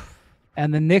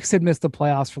 And the Knicks had missed the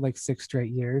playoffs for 6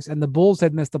 straight years. And the Bulls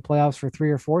had missed the playoffs for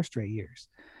 3 or 4 straight years.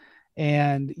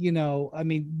 And, I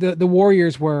mean, the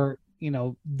Warriors were,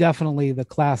 definitely the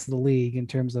class of the league in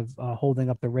terms of holding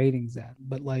up the ratings at.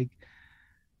 But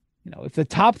if the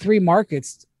top 3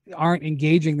 markets aren't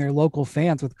engaging their local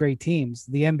fans with great teams,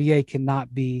 the NBA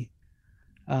cannot be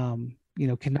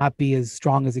as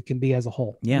strong as it can be as a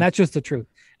whole. Yeah. And that's just the truth.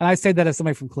 And I say that as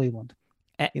somebody from Cleveland.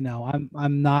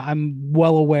 I'm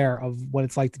well aware of what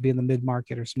it's like to be in the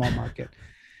mid-market or small market.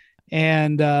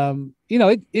 And,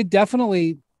 it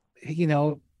definitely,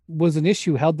 was an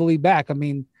issue, held the league back. I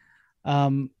mean,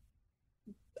 for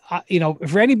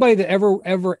anybody that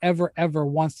ever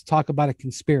wants to talk about a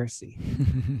conspiracy,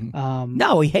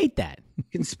 no, we hate that.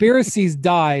 Conspiracies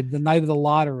died the night of the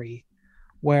lottery,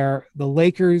 where the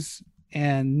Lakers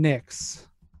and Knicks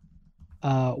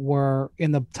were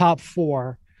in the top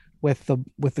 4 with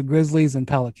the Grizzlies and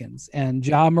Pelicans, and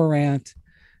Ja Morant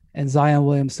and Zion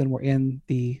Williamson were in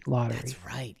the lottery. That's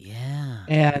right. Yeah.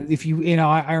 And if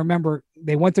I remember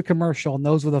they went to commercial, and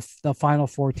those were the final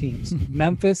 4 teams: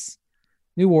 Memphis,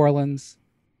 New Orleans,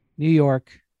 New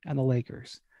York, and the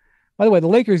Lakers. By the way, the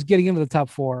Lakers getting into the top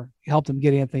 4 helped them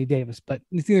get Anthony Davis, but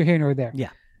it's neither here nor there. Yeah.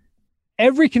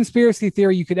 Every conspiracy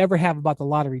theory you could ever have about the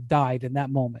lottery died in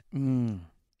that moment.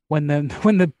 When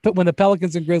the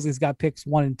Pelicans and Grizzlies got picks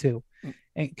 1 and 2.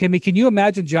 And can you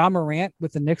imagine Ja Morant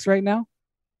with the Knicks right now?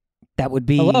 That would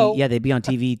be, they'd be on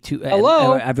TV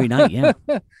every night. Yeah.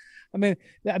 I mean,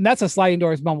 and that's a sliding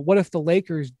doors moment. What if the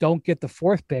Lakers don't get the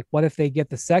 4th pick? What if they get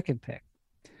the 2nd pick?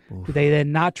 Oof. Do they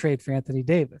then not trade for Anthony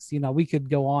Davis? We could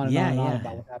go on and on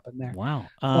about what happened there. Wow.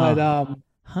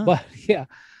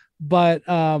 But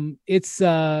it's,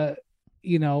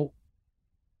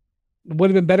 would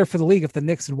have been better for the league if the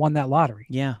Knicks had won that lottery.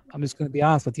 Yeah. I'm just going to be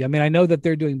honest with you. I mean, I know that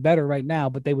they're doing better right now,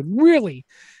 but they would really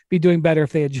be doing better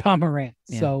if they had Ja Morant.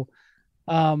 Yeah. So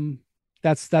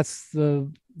that's the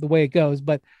way it goes.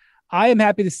 But I am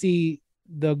happy to see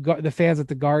the fans at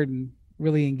the Garden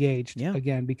really engaged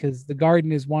again, because the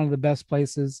Garden is one of the best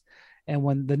places. And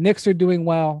when the Knicks are doing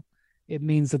well, it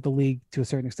means that the league, to a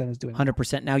certain extent, is doing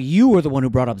 100%. Well. Now, you were the one who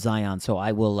brought up Zion, so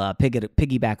I will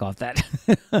piggyback off that.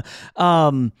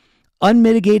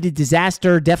 Unmitigated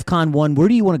disaster, DEFCON 1. Where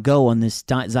do you want to go on this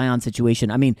Zion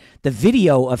situation? I mean, the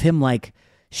video of him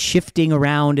shifting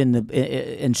around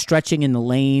and stretching in the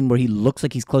lane where he looks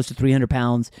like he's close to 300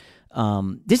 pounds.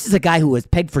 This is a guy who was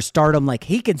pegged for stardom.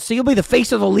 He'll be the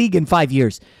face of the league in 5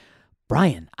 years.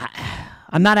 Brian,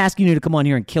 I'm not asking you to come on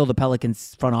here and kill the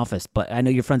Pelicans front office, but I know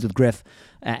you're friends with Griff,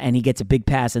 and he gets a big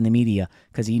pass in the media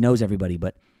because he knows everybody.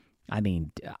 But I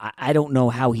mean, I don't know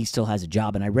how he still has a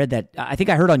job. And I read that, I think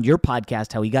I heard on your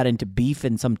podcast how he got into beef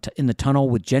in the tunnel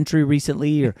with Gentry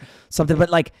recently or something. But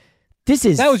that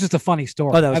was just a funny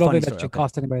story. I don't think that should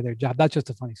cost anybody their job. That's just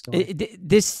a funny story.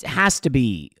 This has to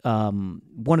be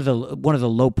one of the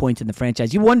low points in the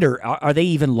franchise. You wonder, are they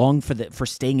even long for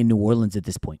staying in New Orleans at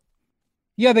this point?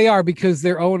 Yeah, they are, because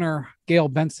their owner, Gail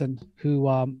Benson, who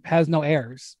has no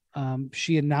heirs,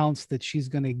 she announced that she's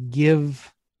going to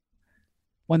give,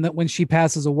 when she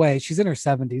passes away, she's in her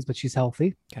 70s, but she's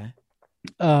healthy. Okay.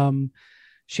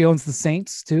 She owns the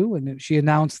Saints too, and she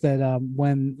announced that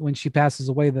when she passes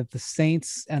away, that the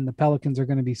Saints and the Pelicans are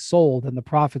going to be sold, and the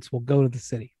profits will go to the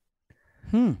city.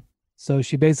 So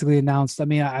she basically announced. I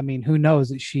mean, who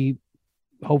knows?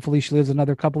 Hopefully she lives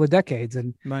another couple of decades,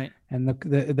 and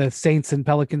the Saints and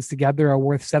Pelicans together are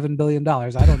worth $7 billion. I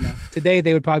don't know. Today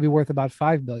they would probably be worth about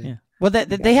 $5 billion. Yeah. Well,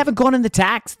 they haven't gone in the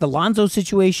tax. The Lonzo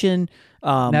situation.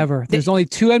 Never. There's only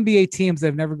 2 NBA teams that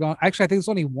have never gone. Actually, I think there's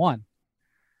only one.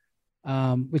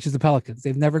 Which is the Pelicans.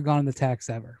 They've never gone in the tax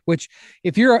ever. Which,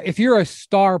 if you're a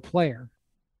star player,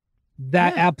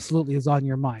 that absolutely is on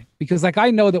your mind. Because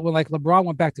I know that when LeBron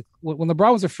went back to when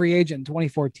LeBron was a free agent in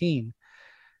 2014,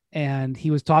 and he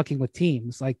was talking with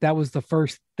teams, that was the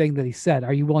first thing that he said: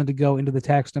 "Are you willing to go into the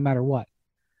tax no matter what?"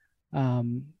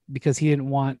 Because he didn't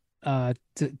want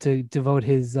to devote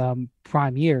his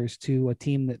prime years to a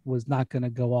team that was not going to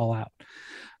go all out.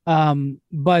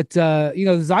 But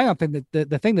the Zion thing,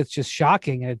 the thing that's just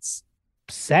shocking, it's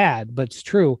sad, but it's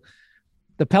true.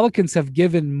 The Pelicans have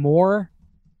given more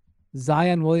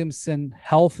Zion Williamson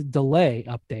health delay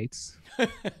updates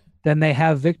than they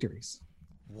have victories.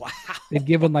 Wow. They've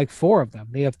given 4 of them.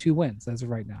 They have 2 wins as of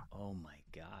right now. Oh my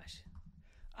gosh.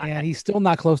 And he's still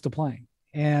not close to playing.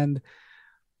 And,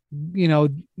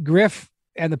 Griff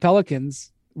and the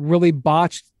Pelicans really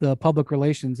botched the public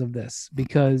relations of this,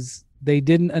 because they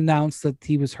didn't announce that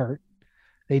he was hurt.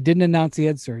 They didn't announce he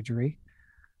had surgery.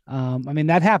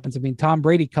 That happens. Tom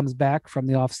Brady comes back from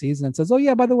the offseason and says, "Oh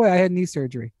yeah, by the way, I had knee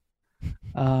surgery."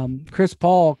 Chris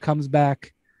Paul comes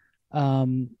back,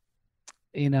 and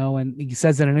he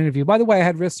says in an interview, "By the way, I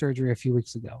had wrist surgery a few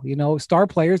weeks ago." Star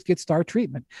players get star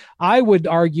treatment. I would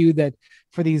argue that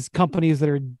for these companies that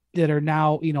are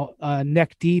now,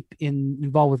 neck deep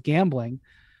involved with gambling,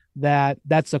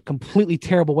 that's a completely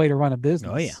terrible way to run a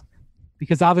business. Oh yeah.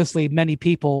 Because obviously many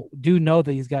people do know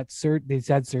that he's had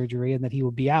surgery and that he will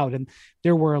be out. And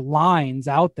there were lines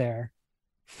out there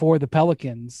for the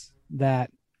Pelicans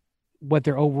that what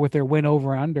their win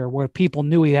over under, where people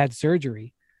knew he had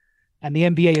surgery, and the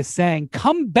NBA is saying,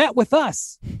 "Come bet with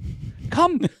us,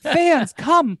 come fans,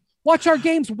 come watch our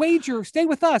games, wager, stay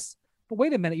with us." But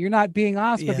wait a minute, you're not being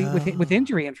honest with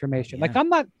injury information. Yeah. Like I'm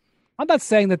not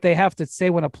saying that they have to say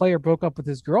when a player broke up with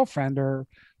his girlfriend or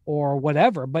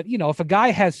whatever, but if a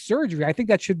guy has surgery, I think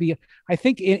that should be. I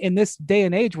think in this day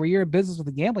and age where you're in business with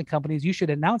the gambling companies, you should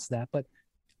announce that. But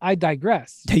I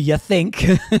digress. You think?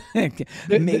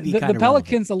 The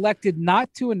Pelicans elected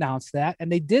not to announce that,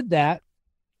 and they did that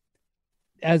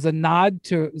as a nod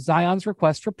to Zion's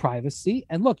request for privacy.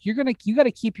 And look, you got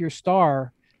to keep your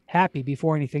star happy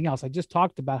before anything else. I just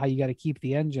talked about how you got to keep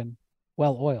the engine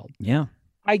well oiled. Yeah,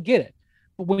 I get it.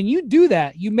 But when you do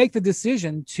that, you make the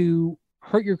decision to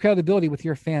hurt your credibility with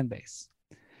your fan base.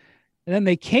 And then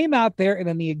they came out there, and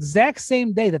on the exact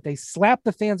same day that they slapped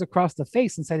the fans across the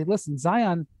face and said, "Hey, listen,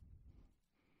 Zion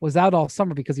was out all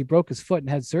summer because he broke his foot and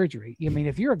had surgery." I mean,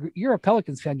 if you're a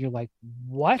Pelicans fan, you're like,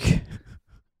 "What?"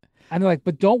 And they're like,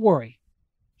 "But don't worry,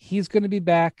 he's going to be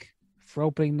back for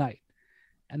opening night."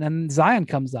 And then Zion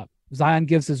comes up. Zion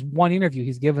gives his one interview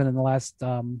he's given in the last,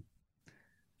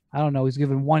 he's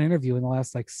given one interview in the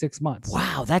last like 6 months.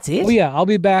 Wow, that's it? Oh yeah, I'll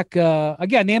be back.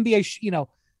 Again, the NBA,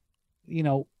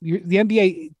 the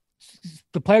NBA,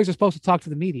 the players are supposed to talk to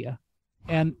the media.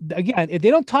 And again, if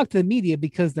they don't talk to the media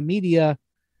because the media,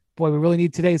 boy, we really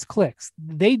need today's clicks.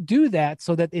 They do that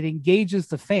so that it engages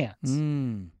the fans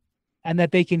and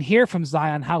that they can hear from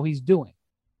Zion how he's doing.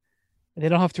 And they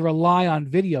don't have to rely on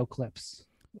video clips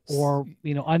or,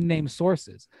 unnamed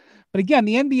sources. But again,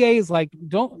 the NBA is like,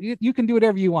 you can do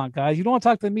whatever you want, guys. You don't want to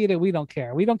talk to the media. We don't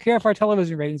care. We don't care if our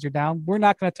television ratings are down. We're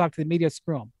not going to talk to the media.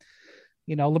 Screw them.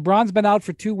 LeBron's been out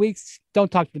for 2 weeks.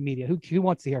 Don't talk to the media. Who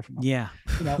wants to hear from him? Yeah.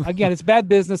 Again, it's bad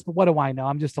business, but what do I know?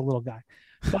 I'm just a little guy.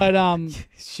 But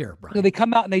sure, Brian. they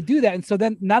come out and they do that. And so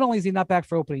then not only is he not back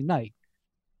for opening night,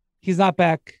 he's not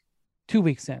back 2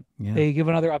 weeks in. Yeah. They give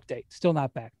another update. Still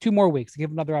not back. 2 more weeks. They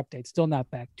give another update. Still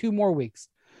not back. 2 more weeks.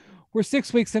 We're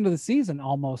 6 weeks into the season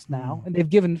almost now, and they've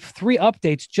given 3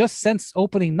 updates just since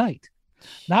opening night,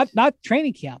 not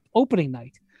training camp, opening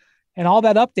night. And all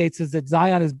that updates is that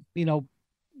Zion is,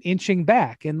 inching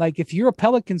back. And like, if you're a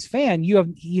Pelicans fan, you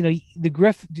have,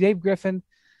 Dave Griffin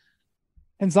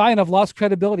and Zion have lost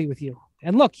credibility with you.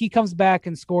 And look, he comes back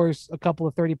and scores a couple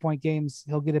of 30-point games.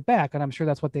 He'll get it back. And I'm sure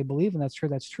that's what they believe. And that's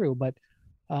true. But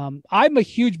I'm a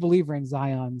huge believer in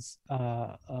Zion's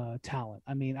talent.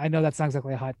 I mean, I know that's not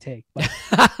exactly a hot take, but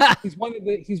he's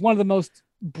one of the most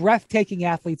breathtaking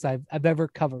athletes I've ever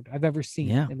covered. I've ever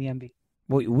seen in the NBA.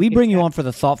 Well, we bring you on for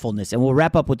the thoughtfulness, and we'll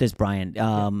wrap up with this, Brian.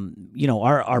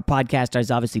 Our podcast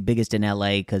is obviously biggest in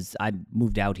LA because I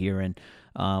moved out here, and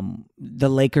the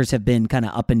Lakers have been kind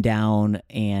of up and down.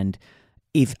 And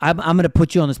if I'm going to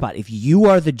put you on the spot, if you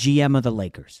are the GM of the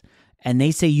Lakers, and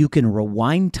they say you can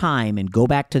rewind time and go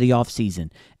back to the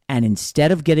offseason, and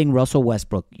instead of getting Russell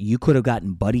Westbrook, you could have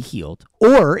gotten Buddy Hield,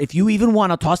 or if you even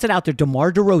want to toss it out there,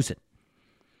 DeMar DeRozan.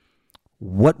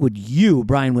 What would you,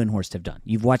 Brian Windhorst, have done?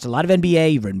 You've watched a lot of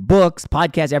NBA, you've written books,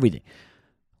 podcasts, everything.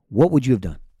 What would you have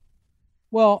done?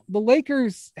 Well, the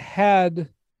Lakers had,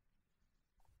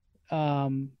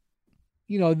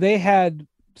 they had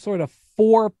sort of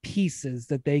 4 pieces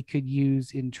that they could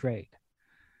use in trade.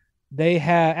 They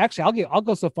had, actually, I'll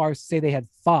go so far as to say they had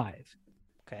 5.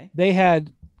 Okay. They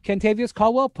had Kentavious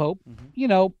Caldwell-Pope,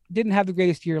 didn't have the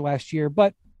greatest year last year,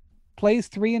 but plays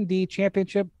 3-and-D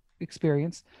championship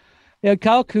experience. They had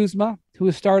Kyle Kuzma, who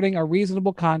is starting a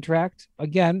reasonable contract.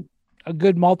 Again, a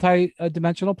good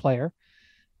multi-dimensional player.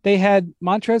 They had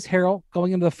Montrezl Harrell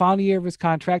going into the final year of his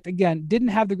contract. Again, didn't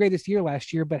have the greatest year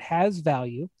last year, but has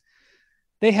value.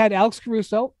 They had Alex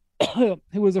Caruso, who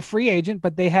was a free agent,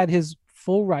 but they had his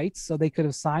full rights, so they could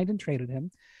have signed and traded him.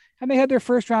 And they had their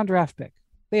first-round draft pick.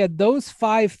 They had those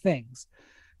 5 things.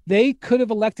 They could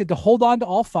have elected to hold on to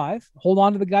all 5, hold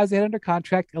on to the guys they had under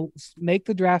contract, make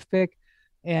the draft pick,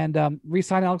 and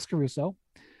re-sign Alex Caruso.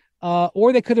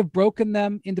 Or they could have broken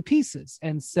them into pieces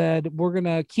and said, we're going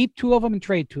to keep 2 of them and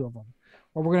trade 2 of them.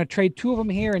 Or we're going to trade 2 of them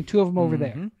here and 2 of them over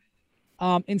there.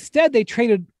 Instead, they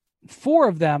traded 4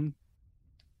 of them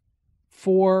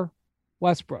for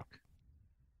Westbrook.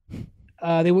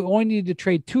 They would only need to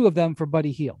trade 2 of them for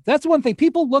Buddy Hield. That's one thing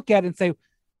people look at and say,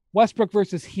 Westbrook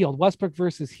versus Hield.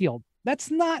 That's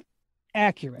not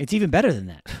accurate. It's even better than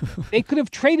that. They could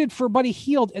have traded for Buddy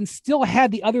Hield and still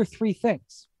had the other 3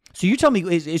 things. So you tell me,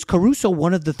 is Caruso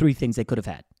one of the 3 things they could have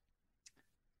had?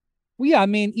 Well, yeah, I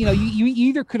mean, you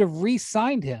either could have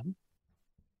re-signed him,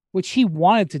 which he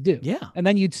wanted to do. Yeah. And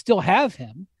then you'd still have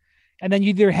him. And then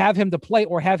you'd either have him to play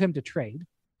or have him to trade.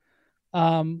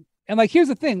 And like, here's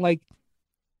the thing, like,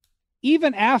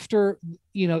 even after,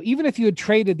 even if you had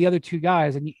traded the other two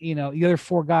guys and, the other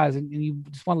four guys and you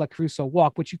just want to let Caruso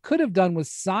walk, what you could have done was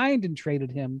signed and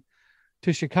traded him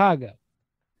to Chicago.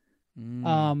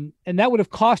 And that would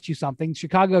have cost you something.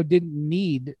 Chicago didn't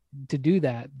need to do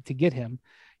that to get him.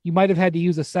 You might have had to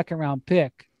use a 2nd-round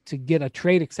pick to get a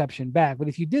trade exception back. But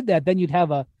if you did that, then you'd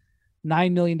have a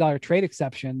 $9 million trade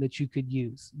exception that you could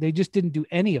use. They just didn't do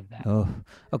any of that. Oh,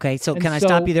 okay. So can I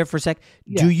stop you there for a sec?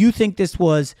 Yeah. Do you think this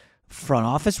was front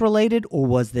office related or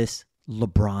was this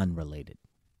LeBron related?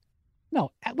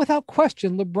 No, without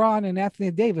question, LeBron and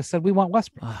Anthony Davis said, we want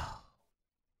Westbrook. Oh.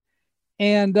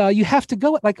 And you have to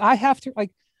go, I have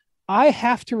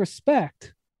to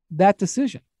respect that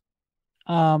decision.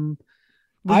 Well,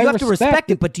 you have to respect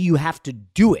it, but do you have to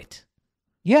do it?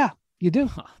 Yeah, you do.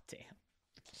 Oh, damn.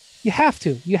 You have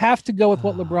to. You have to go with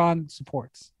what LeBron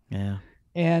supports. Yeah.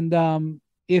 And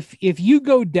if you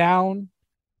go down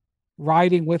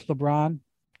riding with LeBron,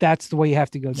 that's the way you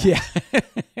have to go down. Yeah.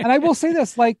 And I will say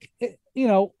this, it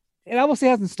obviously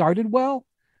hasn't started well,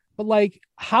 but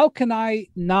how can I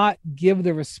not give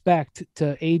the respect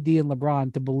to AD and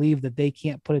LeBron to believe that they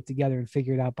can't put it together and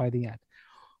figure it out by the end?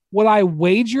 Would I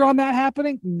wager on that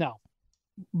happening? No.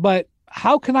 But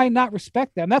how can I not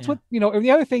respect them? That's what, and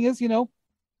the other thing is,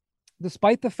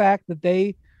 despite the fact that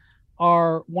they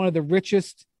are one of the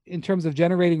richest in terms of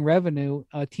generating revenue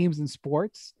teams in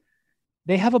sports,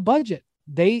 they have a budget.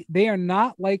 They are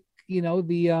not like,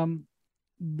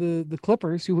 the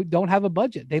Clippers who don't have a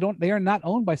budget. They are not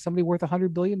owned by somebody worth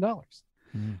 $100 billion.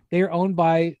 They are owned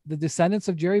by the descendants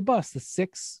of Jerry Buss, the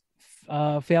 6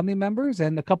 family members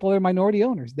and a couple other minority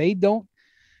owners. They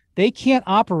can't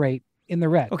operate in the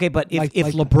red. Okay. But if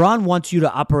LeBron wants you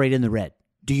to operate in the red,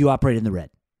 do you operate in the red?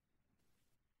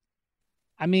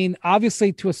 I mean,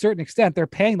 obviously to a certain extent, they're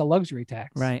paying the luxury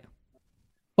tax, right?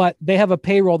 But they have a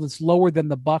payroll that's lower than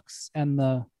the Bucks and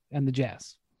the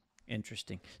Jazz.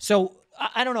 Interesting. So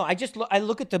I don't know. I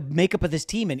look at the makeup of this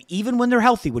team, and even when they're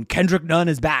healthy, when Kendrick Nunn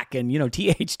is back, and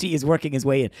THT is working his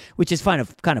way in, which is kind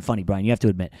of funny, Brian. You have to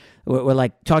admit, we're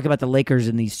like talking about the Lakers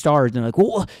and these stars, and they're like,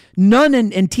 well, Nunn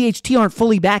and THT aren't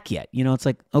fully back yet. It's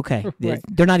like, okay, right.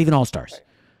 They're not even all stars,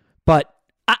 but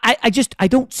I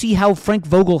don't see how Frank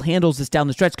Vogel handles this down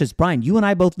the stretch, because Brian, you and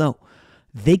I both know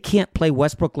they can't play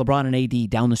Westbrook, LeBron, and AD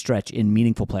down the stretch in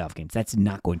meaningful playoff games. That's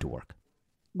not going to work.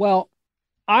 Well,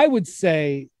 I would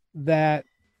say that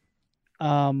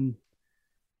the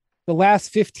last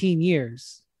 15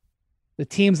 years, the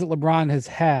teams that LeBron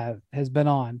has been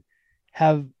on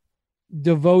have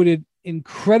devoted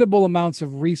incredible amounts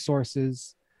of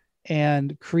resources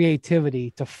and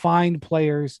creativity to find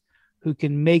players who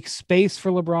can make space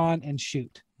for LeBron and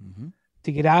shoot,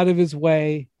 to get out of his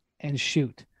way and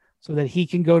shoot so that he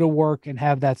can go to work and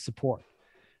have that support.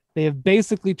 They have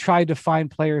basically tried to find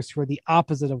players who are the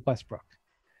opposite of Westbrook.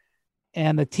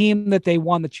 And the team that they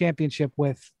won the championship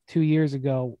with 2 years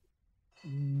ago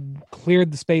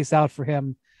cleared the space out for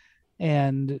him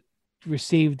and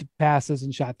received passes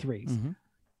and shot threes.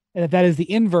 And that is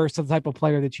the inverse of the type of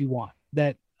player that you want.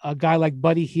 That a guy like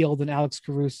Buddy Hield and Alex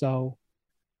Caruso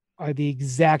are the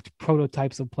exact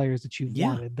prototypes of players that you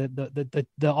wanted.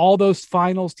 The all those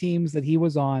finals teams that he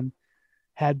was on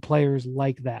had players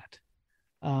like that.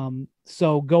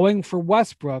 So going for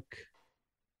Westbrook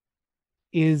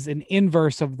is an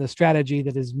inverse of the strategy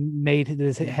that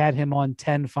has had him on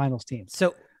 10 finals teams.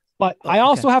 So, but I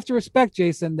also have to respect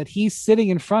Jason that he's sitting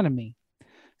in front of me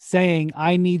saying,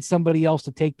 I need somebody else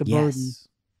to take the burden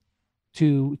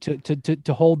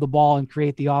to hold the ball and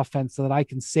create the offense so that I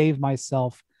can save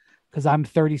myself, because I'm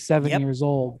 37 years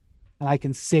old and I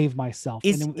can save myself.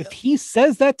 And if he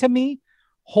says that to me,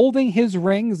 holding his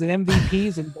rings and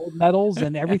MVPs and gold medals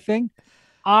and everything,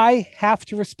 I have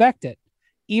to respect it.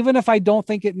 Even if I don't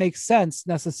think it makes sense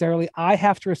necessarily, I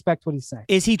have to respect what he's saying.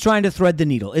 Is he trying to thread the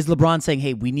needle? Is LeBron saying,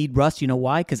 hey, we need Russ? You know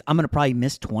why? Because I'm going to probably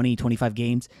miss 20, 25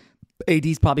 games.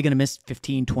 AD's probably going to miss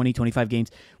 15, 20, 25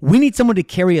 games. We need someone to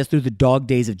carry us through the dog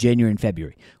days of January and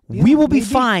February. We will be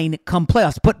fine come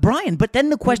playoffs. But Brian, then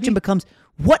the question becomes,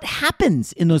 what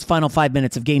happens in those final 5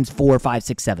 minutes of games 4, 5,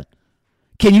 6, 7?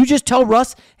 Can you just tell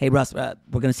Russ, hey, Russ, we're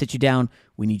going to sit you down.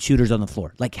 We need shooters on the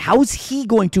floor. Like, how's he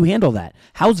going to handle that?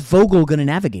 How's Vogel going to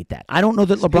navigate that? I don't know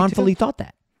that LeBron fully thought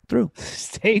that through.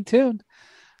 Stay tuned.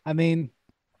 I mean,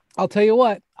 I'll tell you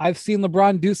what. I've seen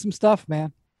LeBron do some stuff,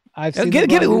 man. I've seen give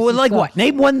it like stuff. What?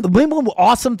 Name one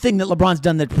awesome thing that LeBron's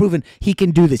done that's proven he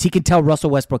can do this. He can tell Russell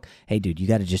Westbrook, hey, dude, you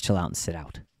got to just chill out and sit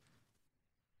out.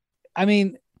 I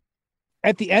mean,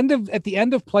 at the end of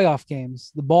playoff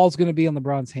games, the ball's going to be in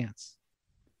LeBron's hands.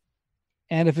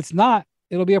 And if it's not,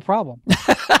 it'll be a problem.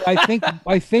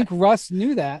 I think Russ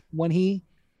knew that when he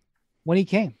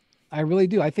came. I really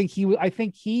do. I think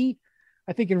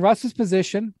in Russ's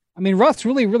position, I mean, Russ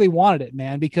really, really wanted it,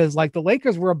 man, because like the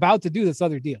Lakers were about to do this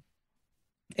other deal.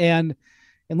 And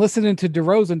listening to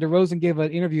DeRozan gave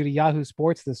an interview to Yahoo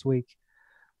Sports this week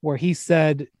where he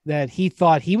said that he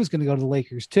thought he was going to go to the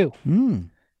Lakers too.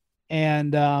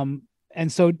 And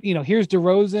so, here's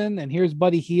DeRozan and here's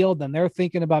Buddy Hield, and they're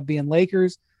thinking about being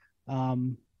Lakers.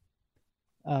 Trying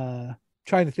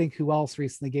to think who else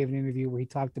recently gave an interview where he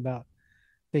talked about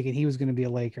thinking he was going to be a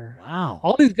Laker. Wow.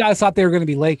 All these guys thought they were going to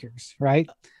be Lakers, right?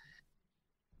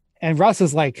 And Russ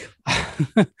is like,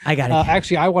 I got it.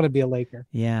 Actually, I want to be a Laker.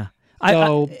 Yeah.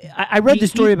 So I read the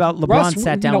story about LeBron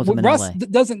sat down with him in Russ LA.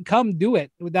 doesn't come do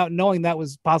it without knowing that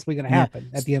was possibly going to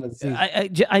happen at the end of the season.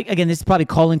 Again, this is probably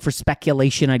calling for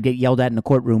speculation. I'd get yelled at in the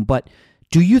courtroom. But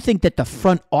do you think that the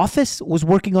front office was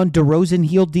working on DeRozan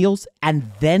Hield deals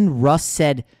and then Russ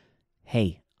said,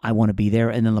 hey, I want to be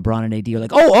there, and then LeBron and AD are like,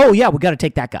 oh yeah, we got to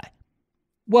take that guy?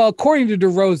 Well, according to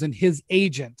DeRozan, his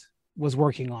agent was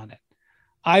working on it.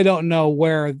 I don't know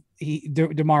where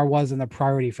DeMar was in the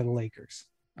priority for the Lakers.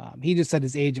 He just said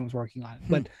his agent was working on it.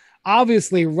 But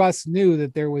obviously, Russ knew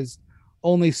that there was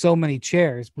only so many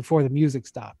chairs before the music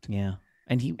stopped. Yeah.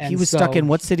 And he was stuck in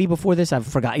what city before this? I've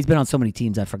forgotten. He's been on so many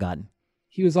teams, I've forgotten.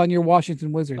 He was on your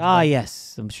Washington Wizards. Ah,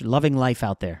 yes. I'm sure, loving life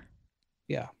out there.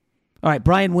 Yeah. All right,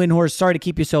 Brian Windhorst, sorry to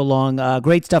keep you so long.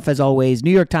 Great stuff as always. New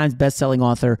York Times bestselling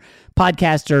author,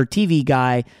 podcaster, TV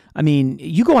guy. I mean,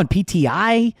 you go on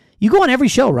PTI. You go on every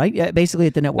show, right? Basically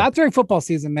at the network. Not during football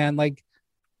season, man. Like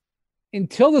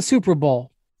until the Super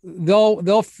Bowl, they'll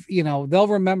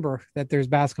remember that there's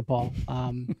basketball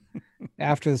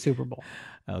after the Super Bowl.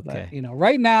 Okay. But,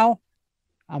 right now,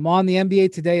 I'm on the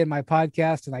NBA Today in my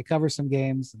podcast, and I cover some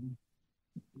games. And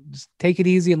just take it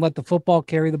easy and let the football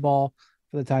carry the ball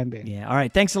for the time being. Yeah. All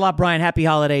right. Thanks a lot, Brian. Happy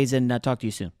holidays, and talk to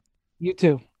you soon. You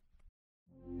too.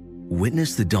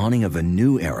 Witness the dawning of a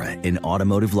new era in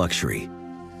automotive luxury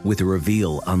with a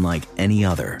reveal unlike any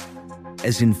other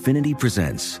as Infiniti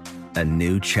presents a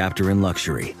new chapter in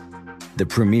luxury, the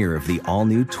premiere of the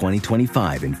all-new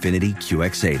 2025 Infiniti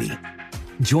QX80.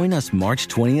 Join us March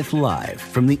 20th live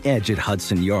from the Edge at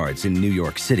Hudson Yards in New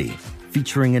York City,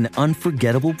 featuring an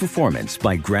unforgettable performance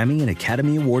by Grammy and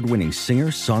Academy Award-winning singer,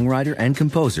 songwriter, and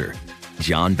composer,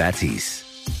 Jon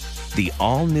Batiste. The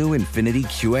all-new Infiniti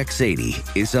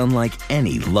QX80 is unlike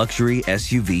any luxury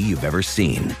SUV you've ever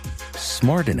seen.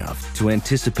 Smart enough to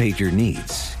anticipate your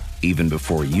needs, even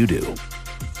before you do.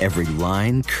 Every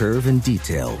line, curve, and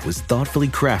detail was thoughtfully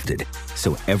crafted,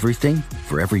 so everything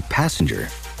for every passenger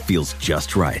feels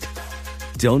just right.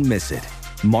 Don't miss it.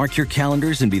 Mark your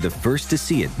calendars and be the first to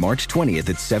see it March 20th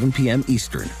at 7 p.m.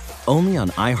 Eastern, only on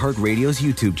iHeartRadio's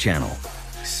YouTube channel.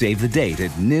 Save the date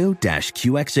at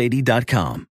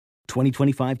new-QX80.com.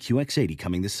 2025 QX80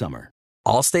 coming this summer.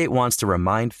 Allstate wants to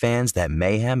remind fans that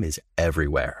mayhem is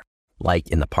everywhere. Like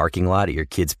in the parking lot at your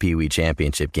kid's Pee Wee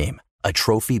Championship game. A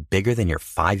trophy bigger than your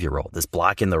 5-year-old is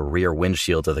blocking the rear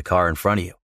windshield of the car in front of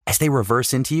you. As they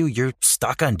reverse into you, you're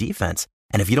stuck on defense.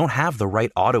 And if you don't have the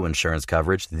right auto insurance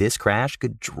coverage, this crash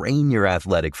could drain your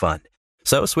athletic fund.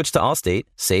 So switch to Allstate,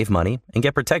 save money, and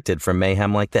get protected from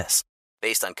mayhem like this.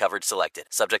 Based on coverage selected,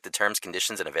 subject to terms,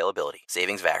 conditions, and availability.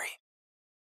 Savings vary.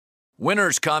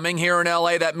 Winter's coming. Here in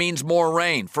LA, that means more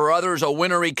rain. For others, a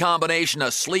wintry combination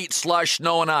of sleet, slush,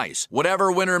 snow, and ice.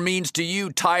 Whatever winter means to you,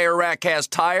 Tire Rack has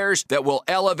tires that will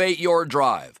elevate your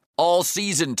drive.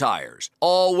 All-season tires,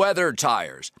 all-weather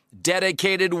tires,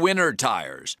 dedicated winter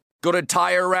tires. Go to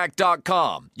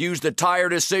TireRack.com. Use the Tire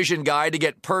Decision Guide to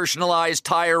get personalized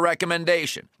tire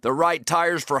recommendation. The right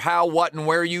tires for how, what, and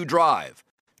where you drive.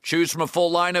 Choose from a full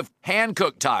line of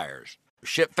hand-cooked tires.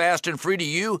 Ship fast and free to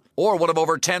you or one of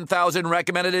over 10,000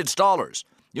 recommended installers.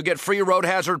 You'll get free road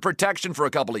hazard protection for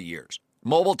a couple of years.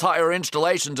 Mobile tire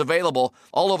installations available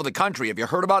all over the country. Have you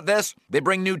heard about this? They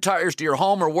bring new tires to your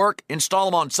home or work, install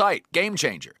them on site. Game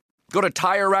changer. Go to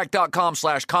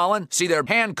TireRack.com/Colin, see their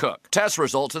hand-cook, test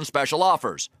results, and special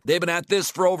offers. They've been at this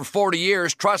for over 40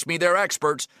 years. Trust me, they're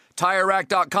experts.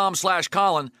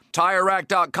 TireRack.com/Colin.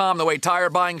 TireRack.com, the way tire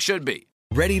buying should be.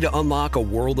 Ready to unlock a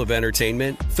world of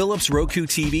entertainment? Philips Roku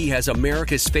TV has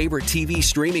America's favorite TV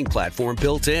streaming platform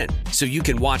built in. So you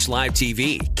can watch live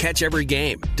TV, catch every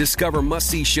game, discover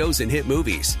must-see shows and hit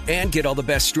movies, and get all the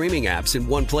best streaming apps in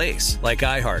one place, like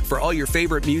iHeart for all your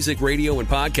favorite music, radio, and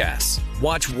podcasts.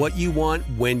 Watch what you want,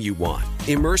 when you want.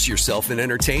 Immerse yourself in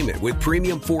entertainment with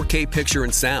premium 4K picture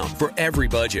and sound for every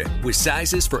budget, with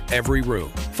sizes for every room.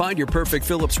 Find your perfect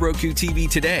Philips Roku TV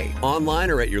today,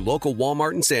 online or at your local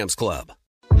Walmart and Sam's Club.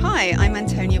 Hi, I'm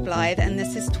Antonia Blythe, and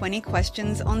this is 20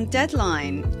 Questions on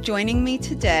Deadline. Joining me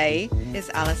today is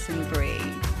Alison Brie.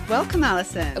 Welcome,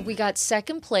 Alison. We got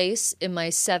second place in my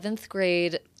 7th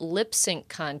grade lip sync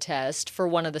contest for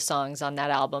one of the songs on that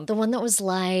album. The one that was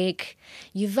like,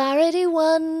 "You've already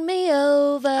won me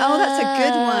over." Oh, that's a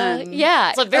good one.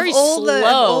 Yeah. It's very slow. Of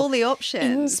all the options.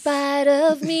 In spite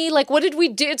of me. Like, what did we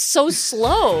do? It's so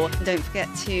slow. Don't forget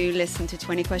to listen to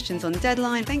 20 Questions on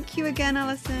Deadline. Thank you again,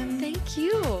 Alison. Thank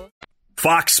you.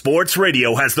 Fox Sports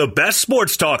Radio has the best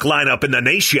sports talk lineup in the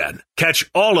nation. Catch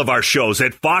all of our shows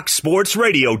at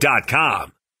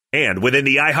foxsportsradio.com. And within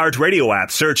the iHeartRadio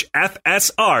app, search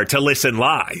FSR to listen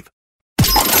live.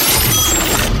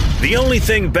 The only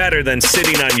thing better than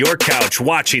sitting on your couch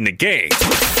watching the game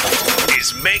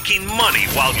is making money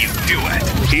while you do it.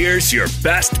 Here's your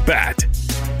best bet.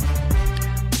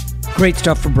 Great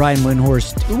stuff from Brian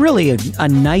Windhorst. Really a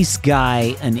nice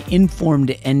guy, an informed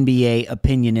NBA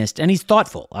opinionist, and he's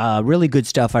thoughtful. Really good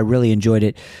stuff. I really enjoyed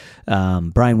it.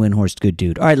 Brian Windhorst, good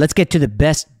dude. All right, let's get to the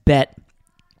best bet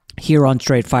here on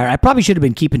Straight Fire. I probably should have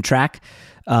been keeping track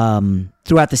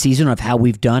throughout the season of how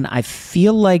we've done. I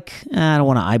feel like, I don't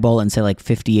want to eyeball it and say like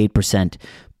 58%,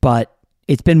 but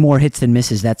it's been more hits than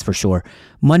misses, that's for sure.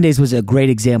 Mondays was a great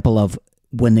example of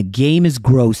when the game is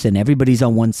gross and everybody's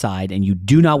on one side and you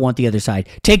do not want the other side,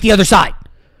 take the other side.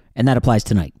 And that applies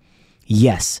tonight.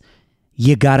 Yes,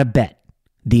 you got to bet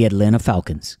the Atlanta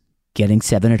Falcons getting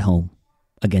 7 at home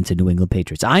against the New England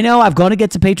Patriots. I know I've gone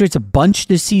against the Patriots a bunch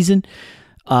this season.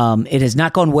 It has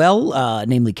not gone well,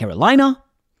 namely Carolina.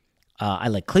 I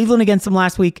like Cleveland against them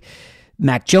last week.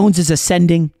 Mac Jones is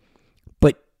ascending.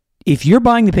 But if you're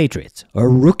buying the Patriots, a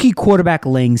rookie quarterback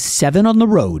laying 7 on the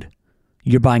road,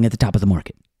 you're buying at the top of the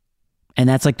market. And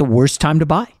that's like the worst time to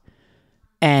buy.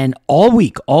 And all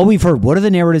week, all we've heard, what are the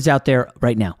narratives out there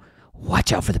right now?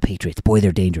 Watch out for the Patriots. Boy,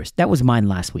 they're dangerous. That was mine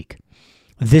last week.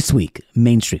 This week,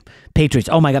 mainstream. Patriots,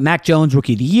 oh my God, Mac Jones,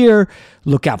 rookie of the year.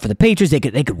 Look out for the Patriots. They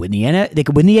could win the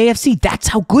AFC. That's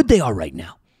how good they are right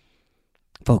now.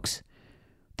 Folks,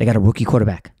 they got a rookie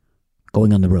quarterback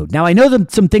going on the road. Now, I know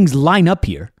that some things line up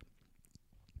here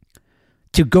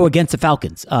to go against the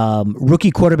Falcons.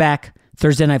 Rookie quarterback,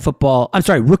 Thursday Night Football. I'm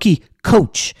sorry, rookie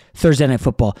coach, Thursday Night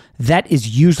Football. That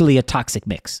is usually a toxic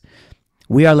mix.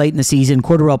 We are late in the season.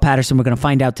 Cordarrelle Patterson, we're going to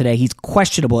find out today. He's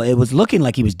questionable. It was looking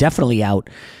like he was definitely out,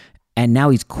 and now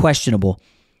he's questionable.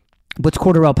 What's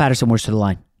Cordarrelle Patterson worth to the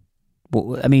line?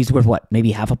 I mean, he's worth what?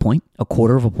 Maybe half a point? A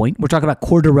quarter of a point? We're talking about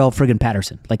Cordarrelle friggin'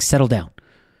 Patterson. Like, settle down.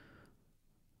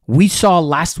 We saw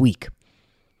last week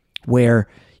where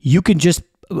you can just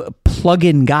plug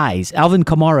in guys. Alvin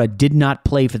Kamara did not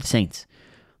play for the Saints.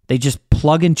 They just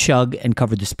plug and chug and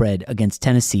covered the spread against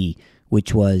Tennessee,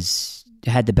 which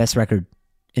had the best record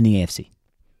in the AFC.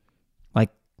 Like,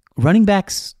 running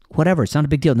backs, whatever, it's not a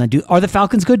big deal. Now, are the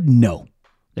Falcons good? No,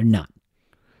 they're not.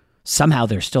 Somehow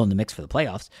they're still in the mix for the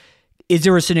playoffs. Is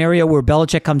there a scenario where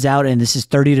Belichick comes out and this is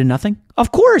 30-0?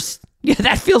 Of course. Yeah,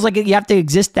 that feels like you have to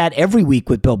exist that every week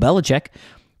with Bill Belichick.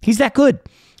 He's that good.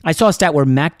 I saw a stat where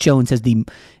Mac Jones is the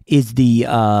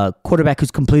quarterback who's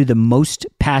completed the most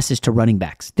passes to running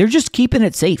backs. They're just keeping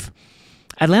it safe.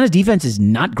 Atlanta's defense is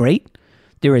not great.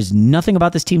 There is nothing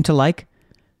about this team to like.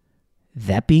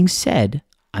 That being said,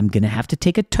 I'm going to have to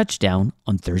take a touchdown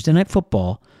on Thursday Night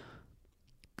Football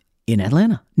in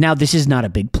Atlanta. Now, this is not a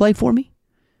big play for me.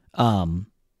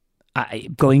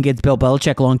 Going against Bill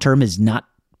Belichick long-term is not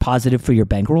positive for your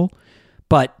bankroll,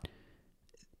 but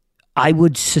I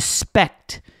would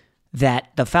suspect that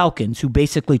the Falcons, who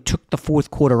basically took the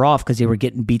fourth quarter off because they were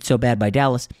getting beat so bad by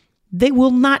Dallas, they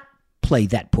will not play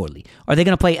that poorly. Are they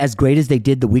going to play as great as they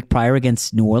did the week prior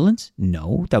against New Orleans?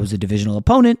 No, that was a divisional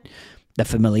opponent. The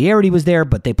familiarity was there,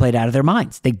 but they played out of their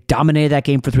minds. They dominated that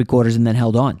game for 3 quarters and then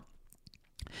held on.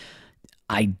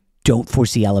 I don't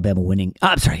foresee Atlanta winning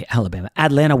outright,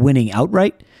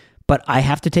 but I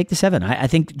have to take the 7. I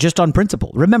think just on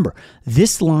principle. Remember,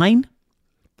 this line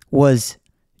was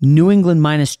New England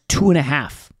minus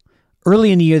 2.5.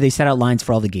 Early in the year, they set out lines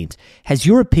for all the games. Has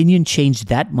your opinion changed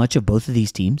that much of both of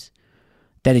these teams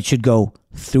that it should go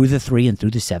through the 3 and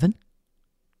through the 7?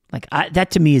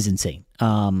 That to me is insane.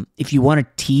 If you want to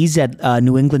tease at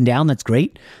New England down, that's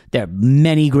great. There are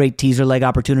many great teaser leg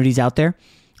opportunities out there.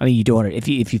 I mean, you don't want to,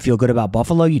 if you feel good about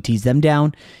Buffalo, you tease them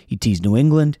down. You tease New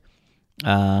England.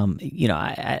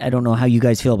 I don't know how you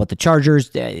guys feel about the Chargers.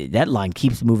 That line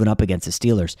keeps moving up against the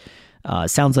Steelers.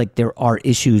 Sounds like there are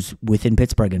issues within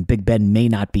Pittsburgh, and Big Ben may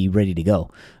not be ready to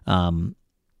go.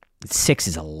 6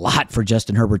 is a lot for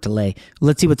Justin Herbert to lay.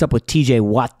 Let's see what's up with TJ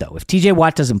Watt, though. If TJ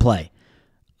Watt doesn't play,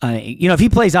 if he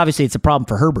plays, obviously it's a problem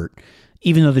for Herbert,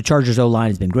 even though the Chargers O-line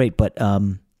has been great. But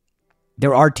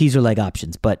there are teaser leg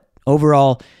options, but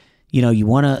overall, you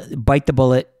want to bite the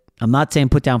bullet. I'm not saying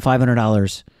put down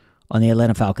 $500 on the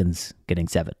Atlanta Falcons getting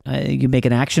 7. You make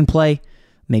an action play,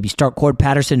 maybe start Cord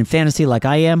Patterson in fantasy like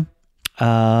I am,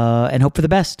 and hope for the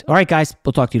best. All right, guys,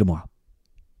 we'll talk to you tomorrow.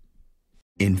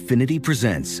 Infinity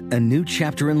presents a new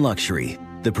chapter in luxury,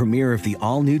 the premiere of the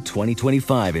all-new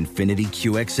 2025 Infinity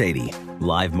QX80,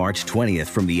 live March 20th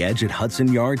from the Edge at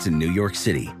Hudson Yards in New York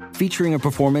City, featuring a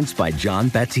performance by John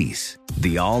Batiste.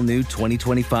 The all-new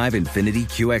 2025 Infinity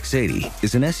QX80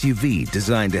 is an SUV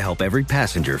designed to help every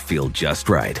passenger feel just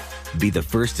right. Be the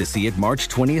first to see it March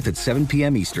 20th at 7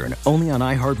 p.m. Eastern, only on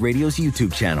iHeartRadio's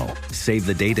YouTube channel. Save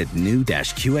the date at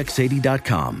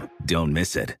new-QX80.com. Don't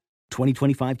miss it.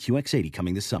 2025 QX80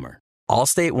 coming this summer.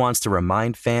 Allstate wants to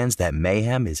remind fans that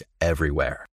mayhem is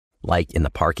everywhere. Like in the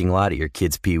parking lot at your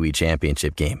kid's Pee Wee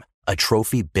Championship game. A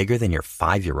trophy bigger than your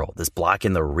 5-year-old is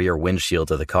blocking the rear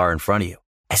windshield of the car in front of you.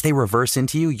 As they reverse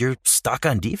into you, you're stuck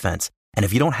on defense. And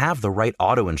if you don't have the right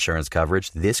auto insurance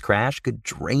coverage, this crash could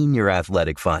drain your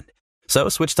athletic fund. So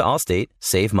switch to Allstate,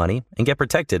 save money, and get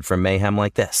protected from mayhem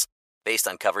like this. Based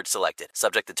on coverage selected,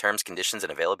 subject to terms, conditions,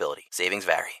 and availability. Savings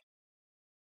vary.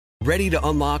 Ready to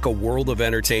unlock a world of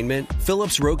entertainment?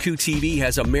 Philips Roku TV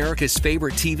has America's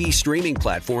favorite TV streaming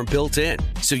platform built in.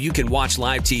 So you can watch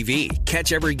live TV,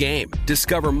 catch every game,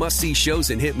 discover must-see shows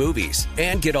and hit movies,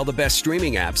 and get all the best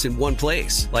streaming apps in one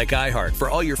place. Like iHeart for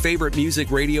all your favorite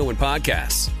music, radio, and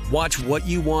podcasts. Watch what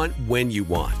you want, when you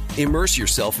want. Immerse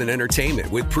yourself in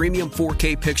entertainment with premium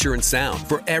 4K picture and sound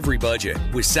for every budget,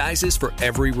 with sizes for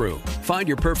every room. Find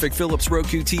your perfect Philips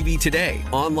Roku TV today,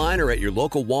 online or at your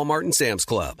local Walmart and Sam's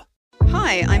Club.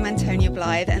 Hi, I'm Antonia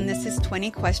Blythe, and this is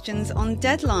 20 Questions on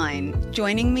Deadline.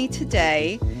 Joining me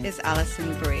today is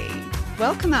Alison Brie.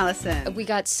 Welcome, Alison. We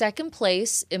got second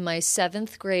place in my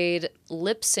 7th grade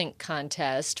lip sync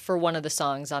contest for one of the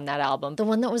songs on that album. The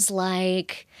one that was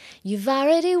like, "You've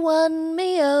already won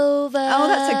me over." Oh,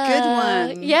 that's a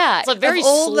good one. Yeah. It's very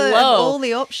slow. Of all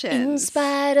the options. In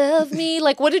spite of me.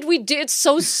 Like, what did we do? It's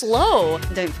so slow.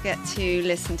 Don't forget to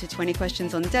listen to 20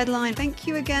 Questions on Deadline. Thank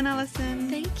you again, Alison.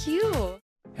 Thank you.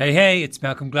 Hey, it's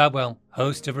Malcolm Gladwell,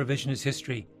 host of Revisionist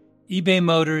History. eBay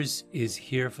Motors is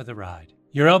here for the ride.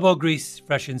 Your elbow grease,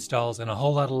 fresh installs, and a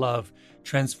whole lot of love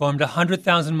transformed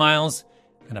 100,000 miles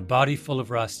and a body full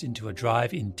of rust into a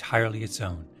drive entirely its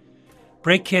own.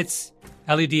 Brake kits,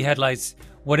 LED headlights,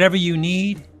 whatever you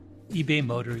need, eBay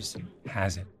Motors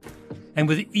has it. And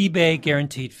with eBay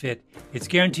Guaranteed Fit, it's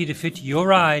guaranteed to fit your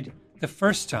ride the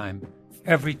first time,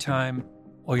 every time,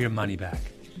 or your money back.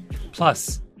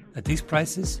 Plus, at these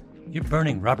prices, you're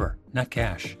burning rubber, not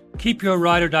cash. Keep your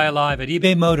ride or die alive at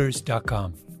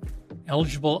ebaymotors.com.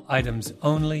 Eligible items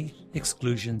only.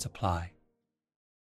 Exclusions apply.